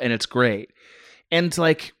 and it's great. And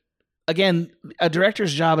like, again, a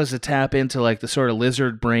director's job is to tap into like the sort of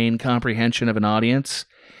lizard brain comprehension of an audience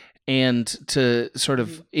and to sort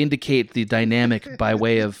of indicate the dynamic by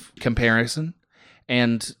way of comparison.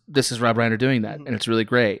 And this is Rob Reiner doing that, and it's really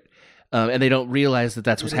great. And they don't realize that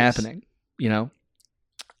that's what's happening,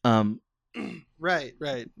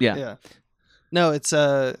 Right. Yeah. No, it's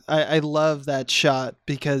I love that shot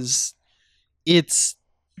because it's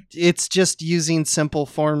just using simple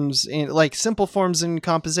forms in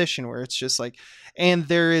composition where it's just like, and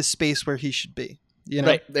there is space where he should be.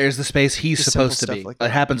 Right. There's the space he's just supposed to be. Like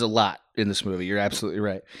it happens a lot in this movie. You're absolutely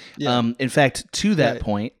right. Yeah. In fact, to that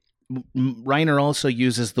point, Reiner also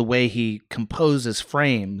uses the way he composes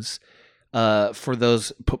frames for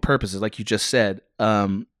those purposes, like you just said.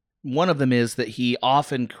 One of them is that he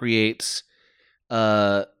often creates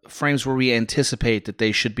frames where we anticipate that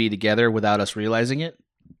they should be together without us realizing it.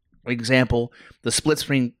 For example, the split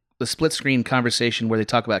screen conversation where they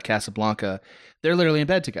talk about Casablanca, they're literally in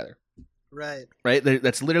bed together. Right.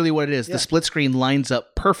 That's literally what it is. Yeah. The split screen lines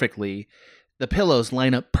up perfectly. The pillows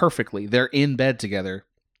line up perfectly. They're in bed together.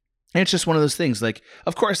 And it's just one of those things. Like,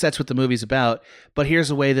 of course, that's what the movie's about. But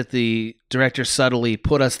here's a way that the director subtly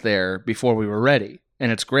put us there before we were ready.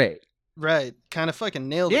 And it's great. Right. Kind of fucking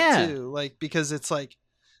nailed it, too. Like, because it's like,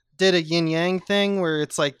 did a yin yang thing where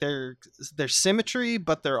it's like they're symmetry,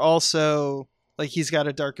 but they're also like, he's got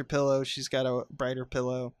a darker pillow, she's got a brighter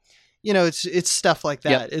pillow. It's stuff like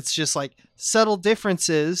that. Yep. It's just like subtle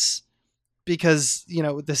differences because,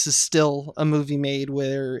 this is still a movie made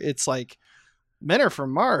where it's like men are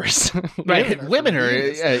from Mars. Right. Women are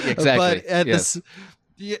exactly.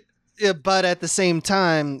 But at the same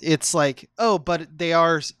time, it's like, oh, but they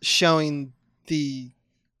are showing the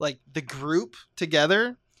group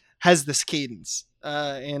together has this cadence.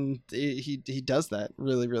 And he does that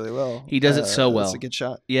really, really well. He does it so well. It's a good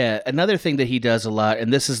shot. Yeah. Another thing that he does a lot,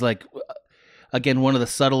 and this is like, again, one of the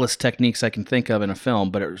subtlest techniques I can think of in a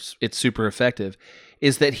film, but it's super effective,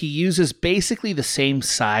 is that he uses basically the same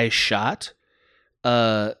size shot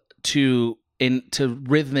to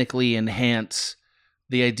rhythmically enhance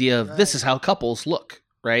the idea of this is how couples look.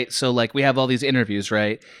 Right. So like we have all these interviews,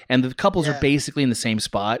 right? And the couples are basically in the same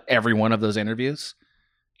spot, every one of those interviews.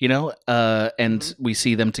 And we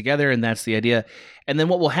see them together, and that's the idea. And then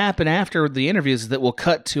what will happen after the interviews is that we'll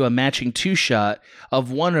cut to a matching 2-shot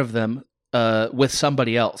of one of them with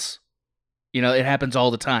somebody else. It happens all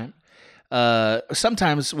the time.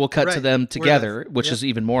 Sometimes we'll cut to them together, which is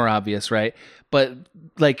even more obvious, right? But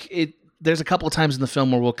like there's a couple of times in the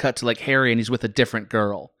film where we'll cut to like Harry and he's with a different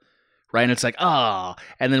girl. Right. And it's like, and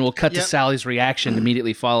then we'll cut to Sally's reaction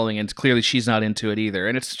immediately following, and clearly she's not into it either.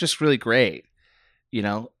 And it's just really great. I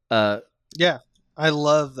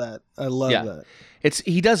love that. That.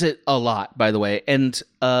 He does it a lot, by the way. And,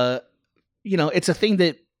 it's a thing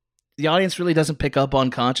that the audience really doesn't pick up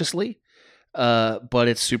on consciously, but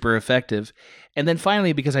it's super effective. And then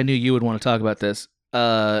finally, because I knew you would want to talk about this,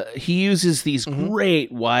 he uses these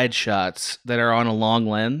great wide shots that are on a long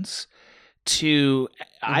lens to,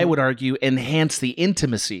 I would argue, enhance the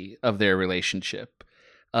intimacy of their relationship.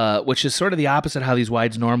 which is sort of the opposite of how these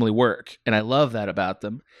wides normally work. And I love that about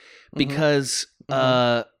them because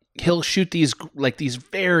he'll shoot these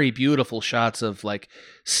very beautiful shots of like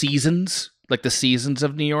seasons, like the seasons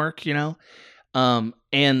of New York, you know?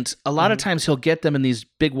 And a lot of times he'll get them in these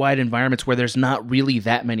big wide environments where there's not really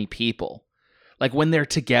that many people. Like when they're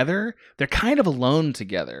together, they're kind of alone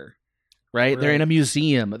together, right? They're in a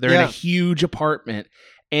museum, they're in a huge apartment.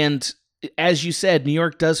 And as you said, New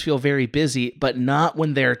York does feel very busy, but not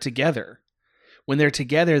when they're together. When they're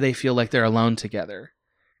together, they feel like they're alone together.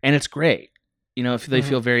 And it's great. You know, if they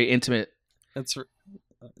feel very intimate. It's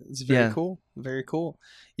very cool. Very cool.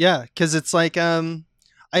 Yeah, because it's like, I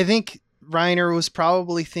think Reiner was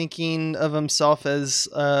probably thinking of himself as,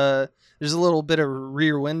 there's a little bit of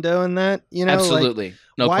Rear Window in that, you know? Absolutely. Like,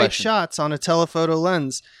 no wide question. shots on a telephoto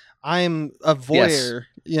lens. I'm a voyeur.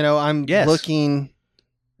 You know, I'm looking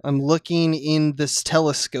in this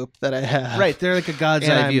telescope that I have. Right, they're like a God's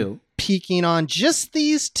eye view. Peeking on just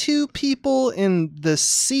these two people in the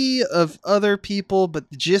sea of other people,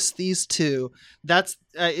 but just these two. That's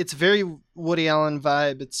it's very Woody Allen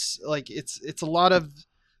vibe. It's like it's a lot of,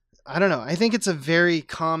 I don't know. I think it's a very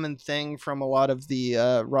common thing from a lot of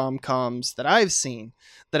the rom-coms that I've seen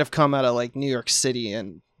that have come out of like New York City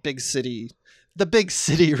and the big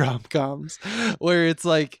city rom-coms, where it's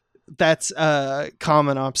like that's a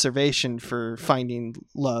common observation for finding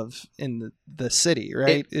love in the city,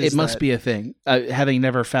 right? It must be a thing. Having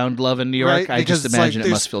never found love in New York, right? I just imagine it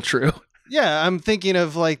must feel true. Yeah, I'm thinking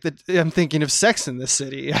of Sex in the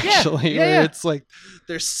City, actually. Yeah. It's like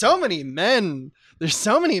there's so many men. There's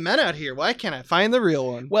so many men out here. Why can't I find the real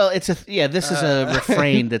one? Well, this is a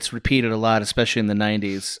refrain that's repeated a lot, especially in the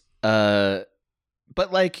 90s.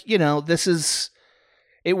 But like, you know,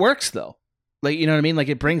 it works though. Like, you know what I mean? Like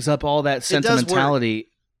it brings up all that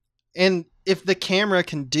sentimentality. And if the camera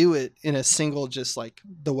can do it in a single, just like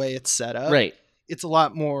the way it's set up, right? It's a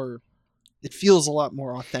lot more. It feels a lot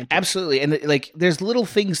more authentic. Absolutely, and like there's little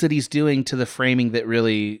things that he's doing to the framing that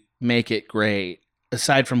really make it great.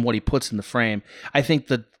 Aside from what he puts in the frame, I think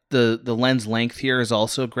the lens length here is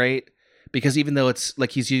also great because even though it's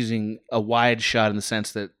like he's using a wide shot in the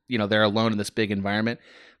sense that, you know, they're alone in this big environment,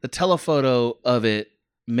 the telephoto of it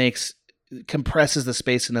compresses the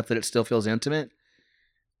space enough that it still feels intimate.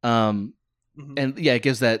 And yeah, it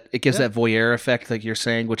gives that voyeur effect, like you're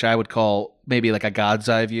saying, which I would call maybe like a God's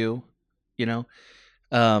eye view, you know?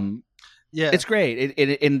 It's great.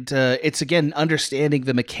 It's again, understanding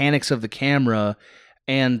the mechanics of the camera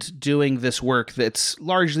and doing this work that's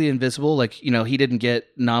largely invisible. Like, you know, he didn't get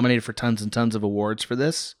nominated for tons and tons of awards for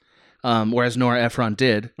this. Whereas Nora Ephron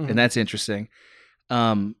did. And that's interesting.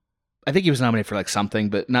 I think he was nominated for like something,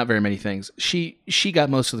 but not very many things. She got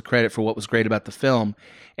most of the credit for what was great about the film,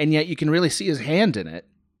 and yet you can really see his hand in it.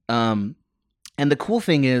 And the cool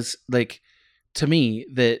thing is, like, to me,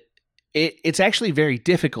 that it's actually very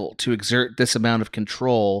difficult to exert this amount of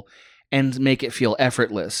control and make it feel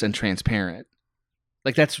effortless and transparent.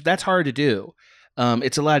 Like that's hard to do.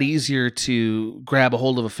 It's a lot easier to grab a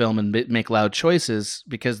hold of a film and make loud choices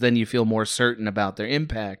because then you feel more certain about their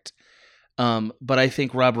impact. But I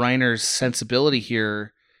think Rob Reiner's sensibility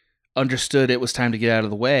here understood it was time to get out of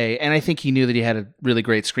the way, and I think he knew that he had a really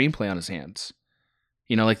great screenplay on his hands.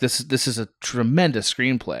 You know, like this is a tremendous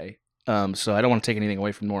screenplay. So I don't want to take anything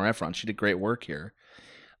away from Nora Ephron. She did great work here.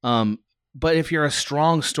 But if you're a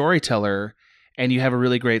strong storyteller and you have a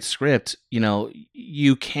really great script, you know,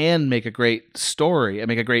 you can make a great story and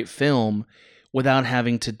make a great film without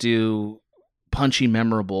having to do punchy,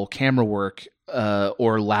 memorable camera work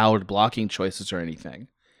or loud blocking choices or anything.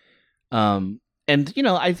 And, you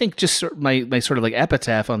know, I think just my sort of like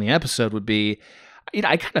epitaph on the episode would be, you know,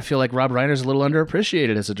 I kind of feel like Rob Reiner's a little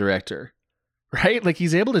underappreciated as a director, right? Like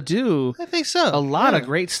he's able to do, I think so, a lot of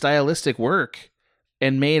great stylistic work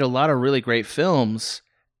and made a lot of really great films.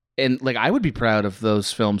 And like, I would be proud of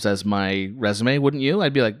those films as my resume, wouldn't you?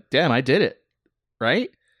 I'd be like, damn, I did it.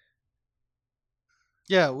 Right?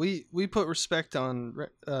 Yeah, we put respect on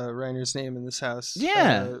Reiner's name in this house.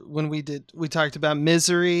 Yeah. When we talked about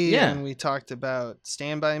Misery, yeah, and we talked about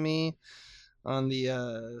Stand By Me on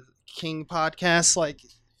the King podcast. Like,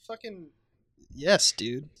 fucking yes,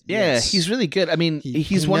 dude. Yeah, yes. He's really good. I mean, he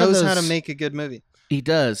one of those. Knows how to make a good movie. He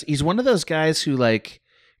does. He's one of those guys who like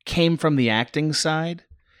came from the acting side,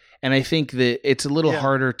 and I think that it's a little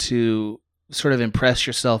harder to sort of impress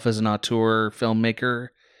yourself as an auteur filmmaker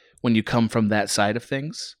when you come from that side of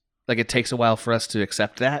things. Like it takes a while for us to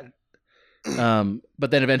accept that.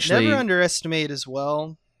 But then eventually... Never underestimate as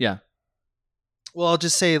well. Yeah. Well, I'll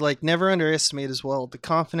just say, like, never underestimate as well the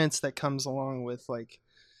confidence that comes along with, like,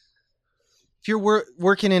 if you're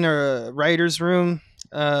working in a writer's room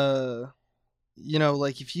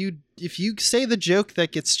like if you say the joke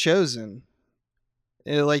that gets chosen,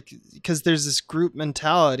 like, because there's this group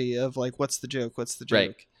mentality of like, what's the joke?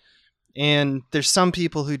 Right. And there's some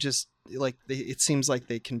people who just like, it seems like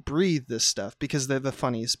they can breathe this stuff because they're the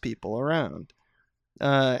funniest people around.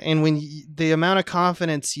 And when the amount of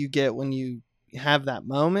confidence you get when you have that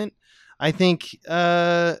moment, I think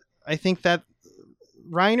that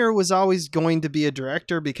Reiner was always going to be a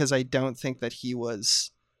director, because I don't think that he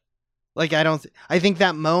was like, I think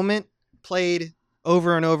that moment played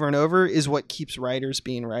over and over and over is what keeps writers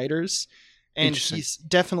being writers. And he's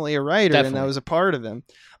definitely a writer, and that was a part of him.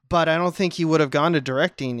 But I don't think he would have gone to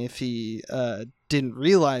directing if he didn't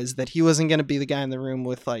realize that he wasn't going to be the guy in the room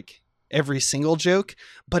with like every single joke,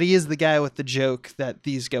 but he is the guy with the joke that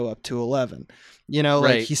these go up to 11.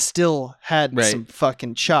 Like he still had some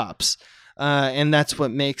fucking chops. And that's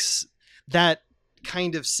what makes that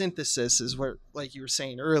kind of synthesis, is where, like you were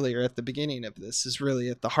saying earlier at the beginning of this, is really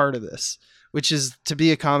at the heart of this, which is to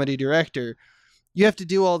be a comedy director, you have to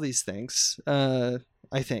do all these things. I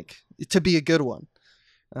think to be a good one.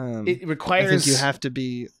 It requires, I think you have to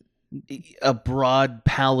be a broad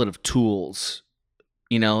palette of tools,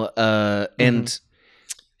 and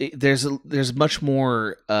there's a much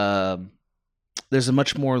more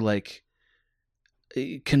like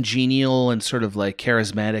congenial and sort of like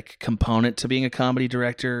charismatic component to being a comedy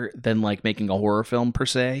director than like making a horror film per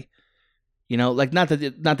se. Like not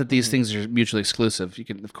that these things are mutually exclusive. You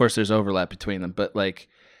can, of course, there's overlap between them, but like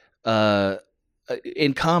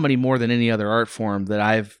in comedy more than any other art form that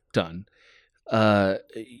I've done,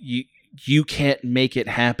 you can't make it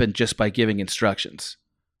happen just by giving instructions.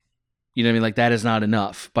 You know what I mean? Like that is not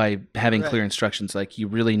enough by having clear instructions. Like you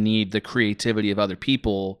really need the creativity of other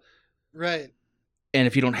people. Right. And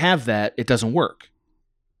if you don't have that, it doesn't work.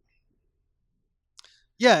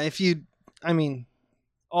 Yeah.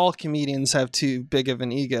 All comedians have too big of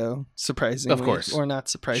an ego, surprisingly, of course, or not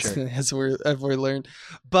surprisingly, as we're learned.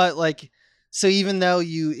 But like, so even though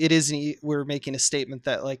we're making a statement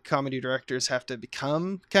that like comedy directors have to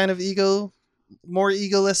become kind of more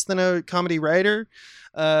egoless than a comedy writer,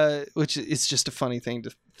 which is just a funny thing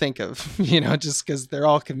to think of, just because they're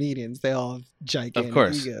all comedians, they all have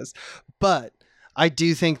gigantic egos. But I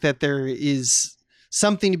do think that there is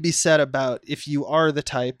something to be said about if you are the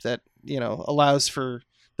type that allows for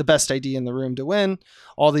the best idea in the room to win,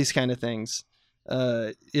 all these kind of things.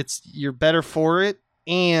 You're better for it,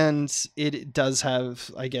 and it does have,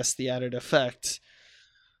 I guess, the added effect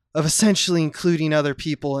of essentially including other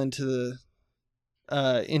people into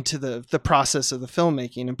the process of the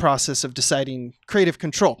filmmaking and process of deciding creative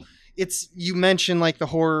control. You mentioned like the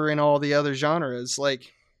horror and all the other genres,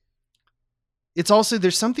 like it's also,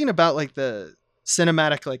 there's something about like the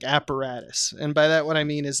cinematic like apparatus, and by that what I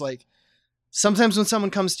mean is like, sometimes when someone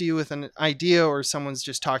comes to you with an idea, or someone's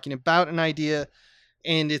just talking about an idea,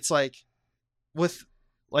 and it's like with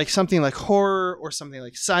like something like horror or something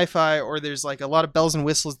like sci-fi, or there's like a lot of bells and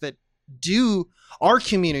whistles that are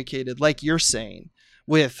communicated, like you're saying,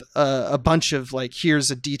 with a bunch of like, here's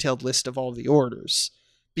a detailed list of all the orders,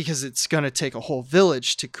 because it's going to take a whole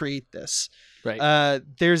village to create this. Right.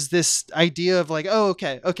 There's this idea of like, oh,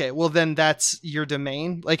 okay, well then that's your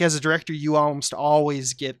domain. Like as a director, you almost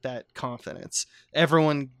always get that confidence.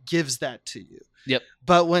 Everyone gives that to you. Yep.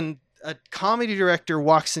 But when a comedy director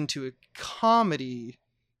walks into a comedy,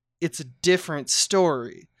 it's a different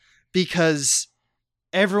story, because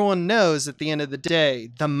everyone knows at the end of the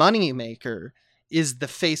day, the money maker is the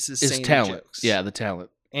faces saying talent. Jokes. Yeah, the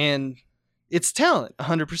talent. And it's talent,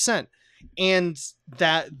 100%. And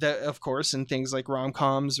that, of course, in things like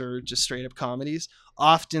rom-coms or just straight up comedies,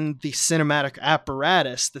 often the cinematic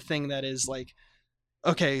apparatus, the thing that is like,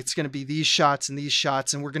 okay, it's going to be these shots, and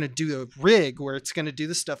we're going to do a rig where it's going to do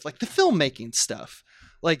the stuff like the filmmaking stuff.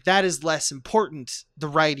 Like that is less important. The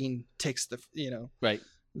writing takes right.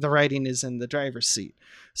 The writing is in the driver's seat.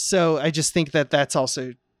 So I just think that that's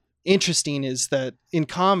also interesting, is that in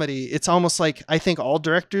comedy, it's almost like, I think all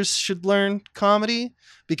directors should learn comedy,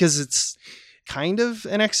 because it's kind of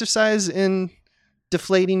an exercise in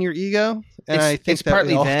deflating your ego. And I think that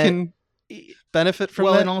we all can benefit from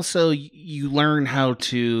that. And also you learn how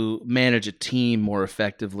to manage a team more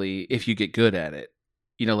effectively if you get good at it,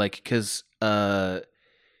 because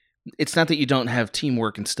it's not that you don't have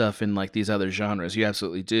teamwork and stuff in like these other genres. You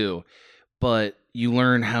absolutely do. But you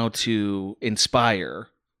learn how to inspire,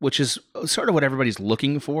 which is sort of what everybody's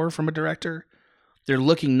looking for from a director. They're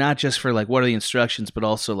looking not just for like, what are the instructions, but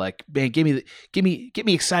also like, man, get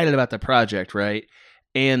me excited about the project. Right.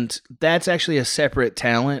 And that's actually a separate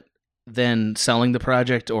talent than selling the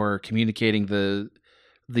project or communicating the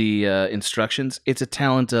the instructions. It's a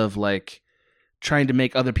talent of like trying to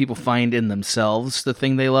make other people find in themselves the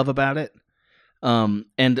thing they love about it.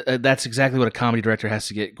 And that's exactly what a comedy director has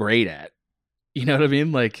to get great at. You know what I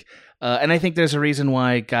mean? Like, and I think there's a reason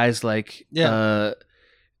why guys like Edgar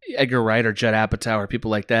Wright or Judd Apatow or people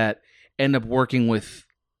like that end up working with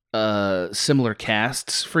similar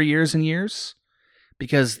casts for years and years,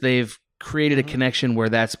 because they've created a connection where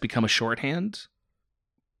that's become a shorthand.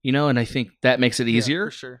 You know, and I think that makes it easier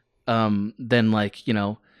for sure. Than like, you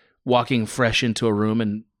know, walking fresh into a room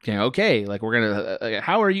and, you know, okay, like we're gonna,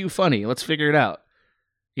 how are you funny? Let's figure it out.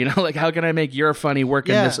 You know, like how can I make your funny work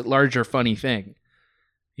in this larger funny thing?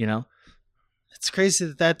 You know, it's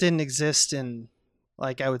crazy that didn't exist in,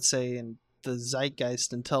 like, I would say in the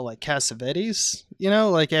zeitgeist until like Cassavetes. You know,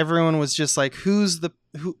 like everyone was just like, who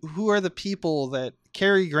are the people that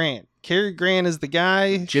Cary Grant is the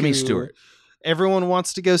guy. Jimmy Stewart. Everyone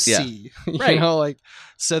wants to go see, right. You know, like,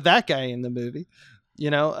 so that guy in the movie,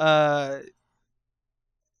 you know,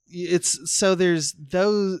 it's so there's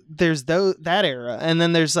that era. And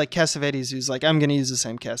then there's like Cassavetes, who's like, I'm going to use the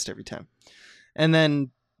same cast every time. And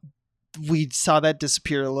then we saw that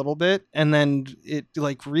disappear a little bit. And then it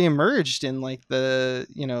like reemerged in like the,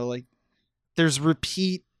 you know, like there's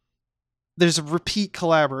repeat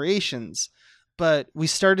collaborations. But we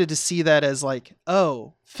started to see that as like,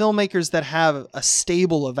 oh, filmmakers that have a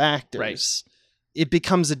stable of actors, right. It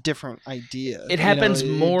becomes a different idea. It happens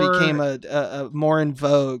more. It became a more in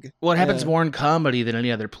vogue. Well, it happens more in comedy than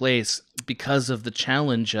any other place because of the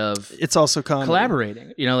challenge of it's also comedy.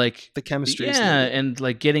 Collaborating. You know, like the chemistry. Yeah, and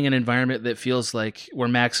like getting an environment that feels like we're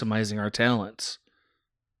maximizing our talents.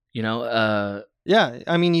 You know. Yeah,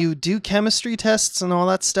 I mean, you do chemistry tests and all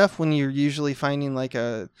that stuff when you're usually finding like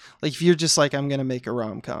if you're just like, I'm going to make a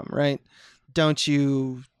rom-com, right? Don't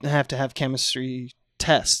you have to have chemistry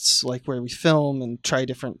tests, like where we film and try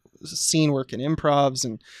different scene work and improvs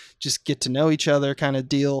and just get to know each other kind of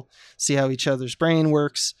deal, see how each other's brain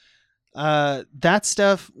works. That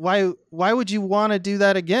stuff, why would you want to do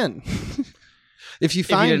that again? If you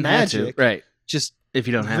find magic, right? Just if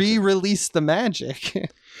you don't have re-release the magic.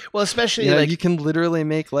 Well, especially like you can literally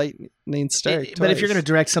make lightning strike. But if you're going to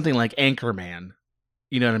direct something like Anchorman,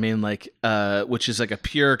 you know what I mean, like which is like a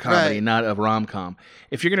pure comedy, right. Not a rom-com.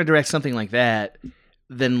 If you're going to direct something like that,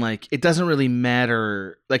 then like it doesn't really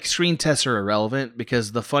matter. Like screen tests are irrelevant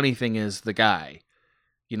because the funny thing is the guy,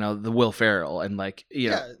 you know, the Will Ferrell, and like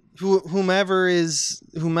whomever is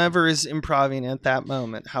improvising at that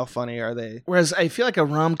moment. How funny are they? Whereas I feel like a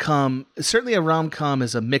rom-com is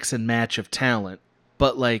a mix and match of talent.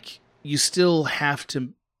 But like you still have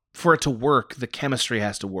to, for it to work, the chemistry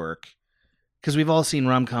has to work. Because we've all seen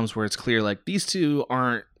rom-coms where it's clear like these two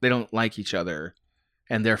they don't like each other,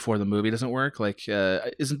 and therefore the movie doesn't work. Like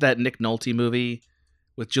isn't that Nick Nolte movie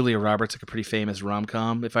with Julia Roberts like a pretty famous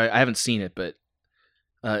rom-com? I haven't seen it, but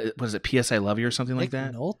was it P.S. I Love You or something like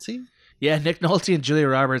that? Nick Nolte? Yeah, Nick Nolte and Julia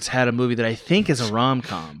Roberts had a movie that I think is a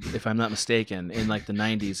rom-com, if I'm not mistaken, in like the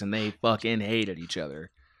 90s, and they fucking hated each other.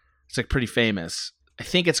 It's like pretty famous. I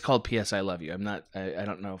think it's called P.S. I Love You. I'm not. I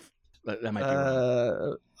don't know if that might be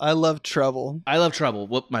wrong. I Love Trouble. I Love Trouble.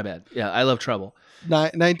 Whoop, my bad. Yeah, I Love Trouble.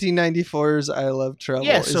 1994's I Love Trouble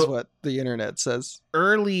is what the internet says.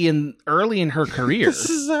 Early in her career.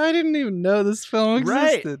 I didn't even know this film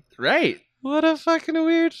existed. Right. What a fucking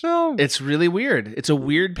weird film. It's really weird. It's a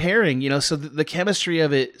weird pairing, you know. So the chemistry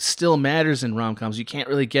of it still matters in rom-coms. You can't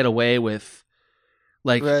really get away with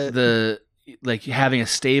like like having a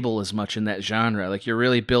stable as much in that genre. Like you're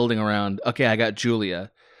really building around, okay, I got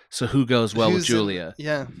Julia, so who goes well with Julia?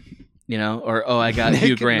 Yeah. You know, or I got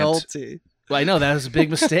Hugh Grant. Nolte. Well, I know that was a big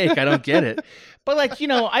mistake. I don't get it. But like, you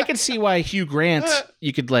know, I can see why Hugh Grant,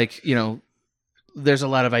 you could like, you know, there's a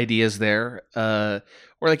lot of ideas there. Or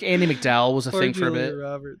like Andy McDowell was a thing for a bit.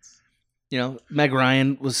 Roberts. You know, Meg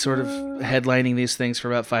Ryan was sort of headlining these things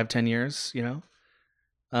for about 5-10 years, you know?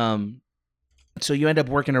 So you end up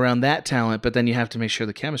working around that talent, but then you have to make sure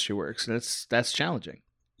the chemistry works, and that's challenging.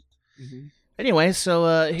 Mm-hmm. Anyway,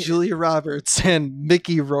 so Julia Roberts and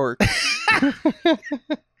Mickey Rourke.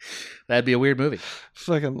 That'd be a weird movie.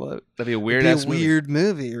 Fucking love it. That'd be a weird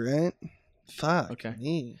movie, right? Fuck okay.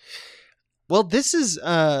 Me. Well, this is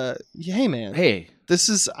hey man. Hey. This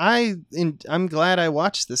is I'm glad I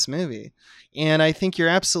watched this movie. And I think you're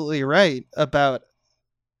absolutely right about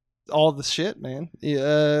all the shit, man.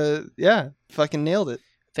 Yeah, fucking nailed it.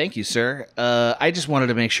 Thank you, sir. I just wanted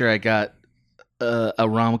to make sure I got a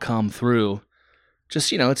rom-com through.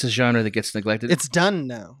 Just, you know, it's a genre that gets neglected. It's done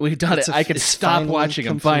now. We've done it. I could stop watching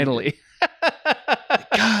them finally.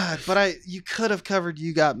 God, But you could have covered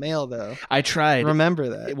You Got Mail, though. I tried. Remember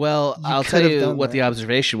that. Well, I'll tell you what the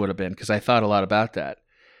observation would have been, because I thought a lot about that.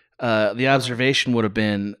 The observation would have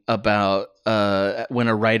been about when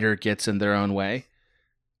a writer gets in their own way.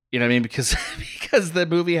 You know what I mean? Because the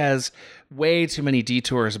movie has way too many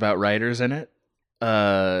detours about writers in it.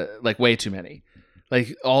 Like way too many.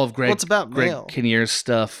 Like all of Greg Kinnear's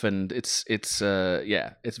stuff, and it's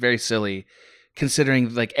very silly,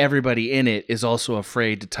 considering like everybody in it is also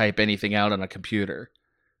afraid to type anything out on a computer.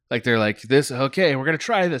 Like they're like, okay, we're gonna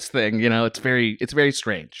try this thing. You know, it's very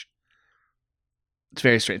strange. It's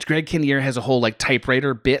very strange. Greg Kinnear has a whole like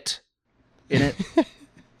typewriter bit in it.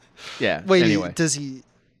 Yeah. Wait, anyway. Does he?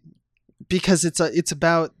 Because it's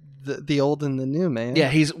about the old and the new, man.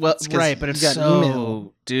 Yeah, right, but it's so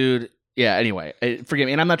email. Dude. Yeah, anyway, forgive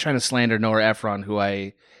me. And I'm not trying to slander Nora Ephron, who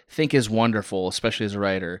I think is wonderful, especially as a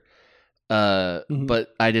writer.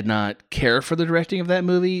 But I did not care for the directing of that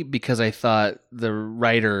movie because I thought the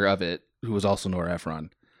writer of it, who was also Nora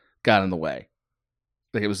Ephron, got in the way.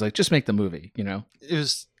 Like it was like, just make the movie, you know? It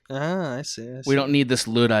was, I see. We don't need this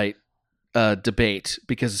Luddite debate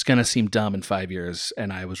because it's going to seem dumb in 5 years,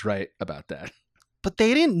 and I was right about that. But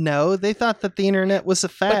they didn't know. They thought that the internet was a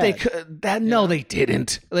fad. But no, they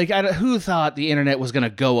didn't. Like, who thought the internet was going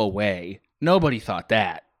to go away? Nobody thought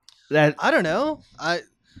that. I don't know.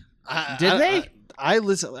 Did they? I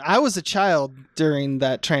was a child during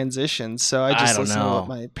that transition, so I just listened to what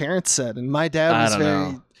my parents said. And my dad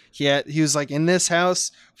was he was like, in this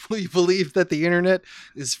house, we believe that the internet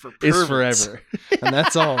is for perverts. It's forever. And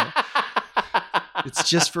that's all. It's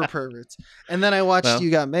just for perverts. And then I watched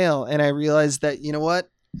You Got Mail, and I realized that, you know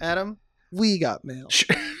what, Adam? We got mail.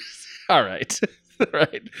 Sure. All right.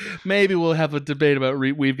 Right. Maybe we'll have a debate about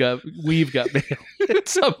we've got mail at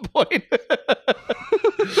some point.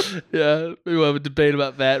 Yeah, maybe we'll have a debate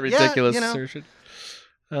about that ridiculous assertion.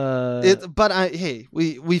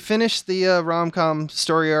 We finished the rom-com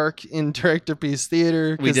story arc in Director Piece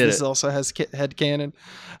Theater because this also has headcanon.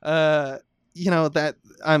 That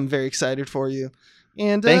I'm very excited for you.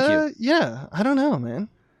 And thank you. Yeah, I don't know, man.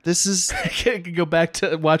 This is I can go back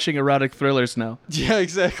to watching erotic thrillers now. Yeah,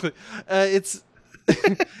 exactly. It's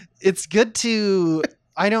good to.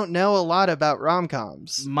 I don't know a lot about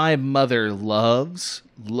rom-coms. My mother loves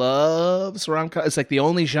rom-coms. It's like the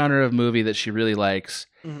only genre of movie that she really likes.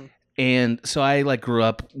 Mm-hmm. And so I like grew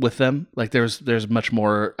up with them. Like there's much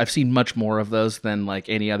more. I've seen much more of those than like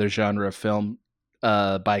any other genre of film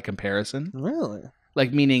by comparison. Really?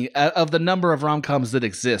 Like meaning of the number of rom-coms that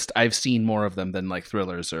exist, I've seen more of them than like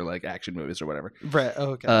thrillers or like action movies or whatever. Right.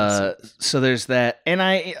 Okay. So there's that. And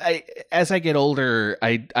I as I get older,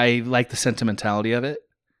 I like the sentimentality of it.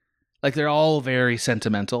 Like they're all very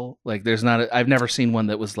sentimental. Like I've never seen one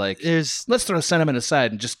that was like, let's throw sentiment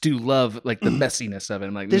aside and just do love, like the messiness of it.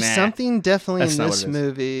 I'm like, there's something definitely in this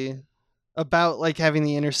movie about like having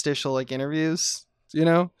the interstitial like interviews, you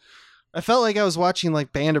know? I felt like I was watching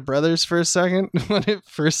like Band of Brothers for a second when it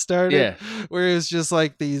first started, where it was just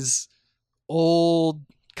like these old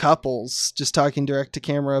couples just talking direct to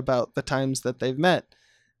camera about the times that they've met.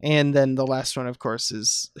 And then the last one, of course,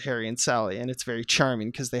 is Harry and Sally. And it's very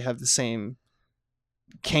charming because they have the same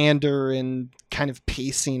candor and kind of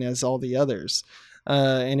pacing as all the others.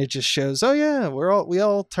 And it just shows, oh yeah, we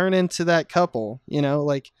all turn into that couple, you know,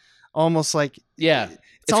 like almost like,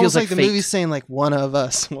 It's almost like the movie's saying like one of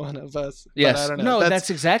us. Yes. I don't know. No, that's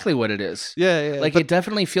exactly what it is. Yeah. Like it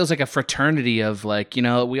definitely feels like a fraternity of like, you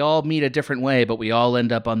know, we all meet a different way, but we all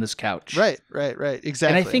end up on this couch. Right. Exactly.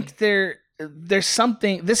 And I think there's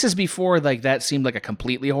something, this is before like that seemed like a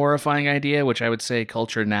completely horrifying idea, which I would say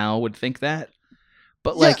culture now would think that.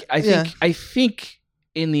 But like, I think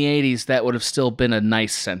in the 80s that would have still been a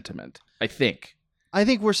nice sentiment. I think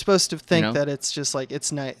we're supposed to think that it's just like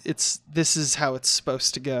this is how it's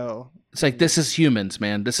supposed to go. It's like this is humans,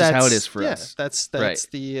 man. This is how it is for us. That's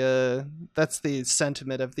the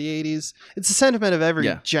sentiment of the 80s. It's the sentiment of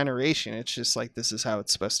every generation. It's just like this is how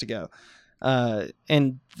it's supposed to go.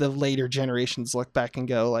 And the later generations look back and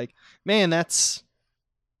go like, man, that's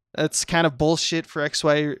kind of bullshit for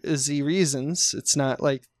XYZ reasons. It's not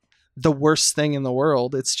like the worst thing in the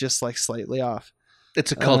world. It's just like slightly off.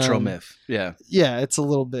 It's a cultural myth. Yeah. Yeah, it's a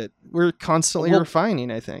little bit. We're constantly refining,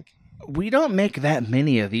 I think. We don't make that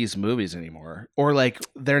many of these movies anymore. Or like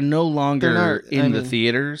they're no longer in the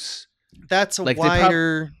theaters. That's a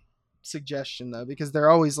wider suggestion though, because they're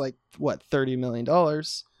always like what, $30 million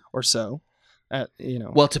or so.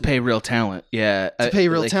 Well, to pay real talent. Yeah. To pay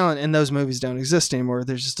real talent, and those movies don't exist anymore.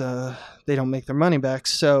 They're just they don't make their money back,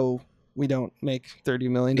 so we don't make $30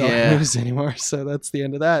 million movies anymore, so that's the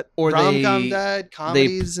end of that. Or rom-com died,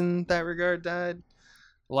 comedies in that regard died.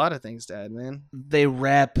 A lot of things died, man. They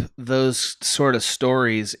wrap those sort of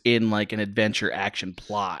stories in like an adventure action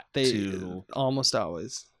plot. Almost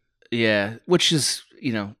always. Yeah, which is,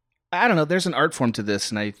 I don't know. There's an art form to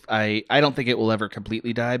this, and I don't think it will ever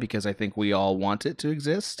completely die because I think we all want it to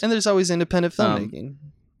exist. And there's always independent filmmaking.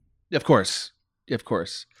 Of course.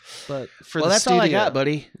 But that's all I got,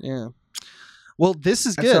 buddy. Yeah. Well, this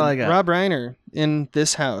is good. Rob Reiner in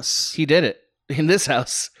this house. He did it in this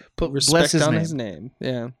house. Put respect on his name.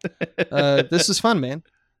 Yeah. This was fun, man.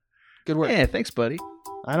 Good work. Yeah, thanks, buddy.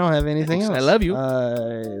 I don't have anything else. I love you.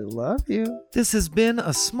 I love you. This has been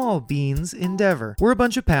a Small Beans endeavor. We're a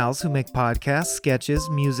bunch of pals who make podcasts, sketches,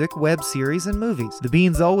 music, web series, and movies. The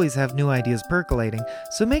Beans always have new ideas percolating,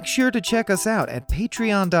 so make sure to check us out at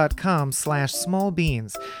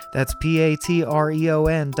patreon.com/smallbeans. That's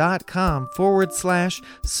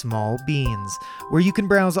patreon.com/smallbeans, where you can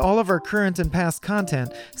browse all of our current and past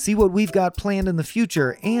content, see what we've got planned in the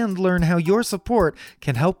future, and learn how your support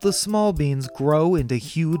can help the Small Beans grow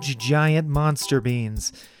into huge, giant monster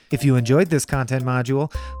beans. If you enjoyed this content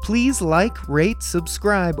module, please like, rate,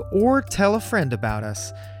 subscribe, or tell a friend about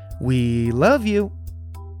us. We love you.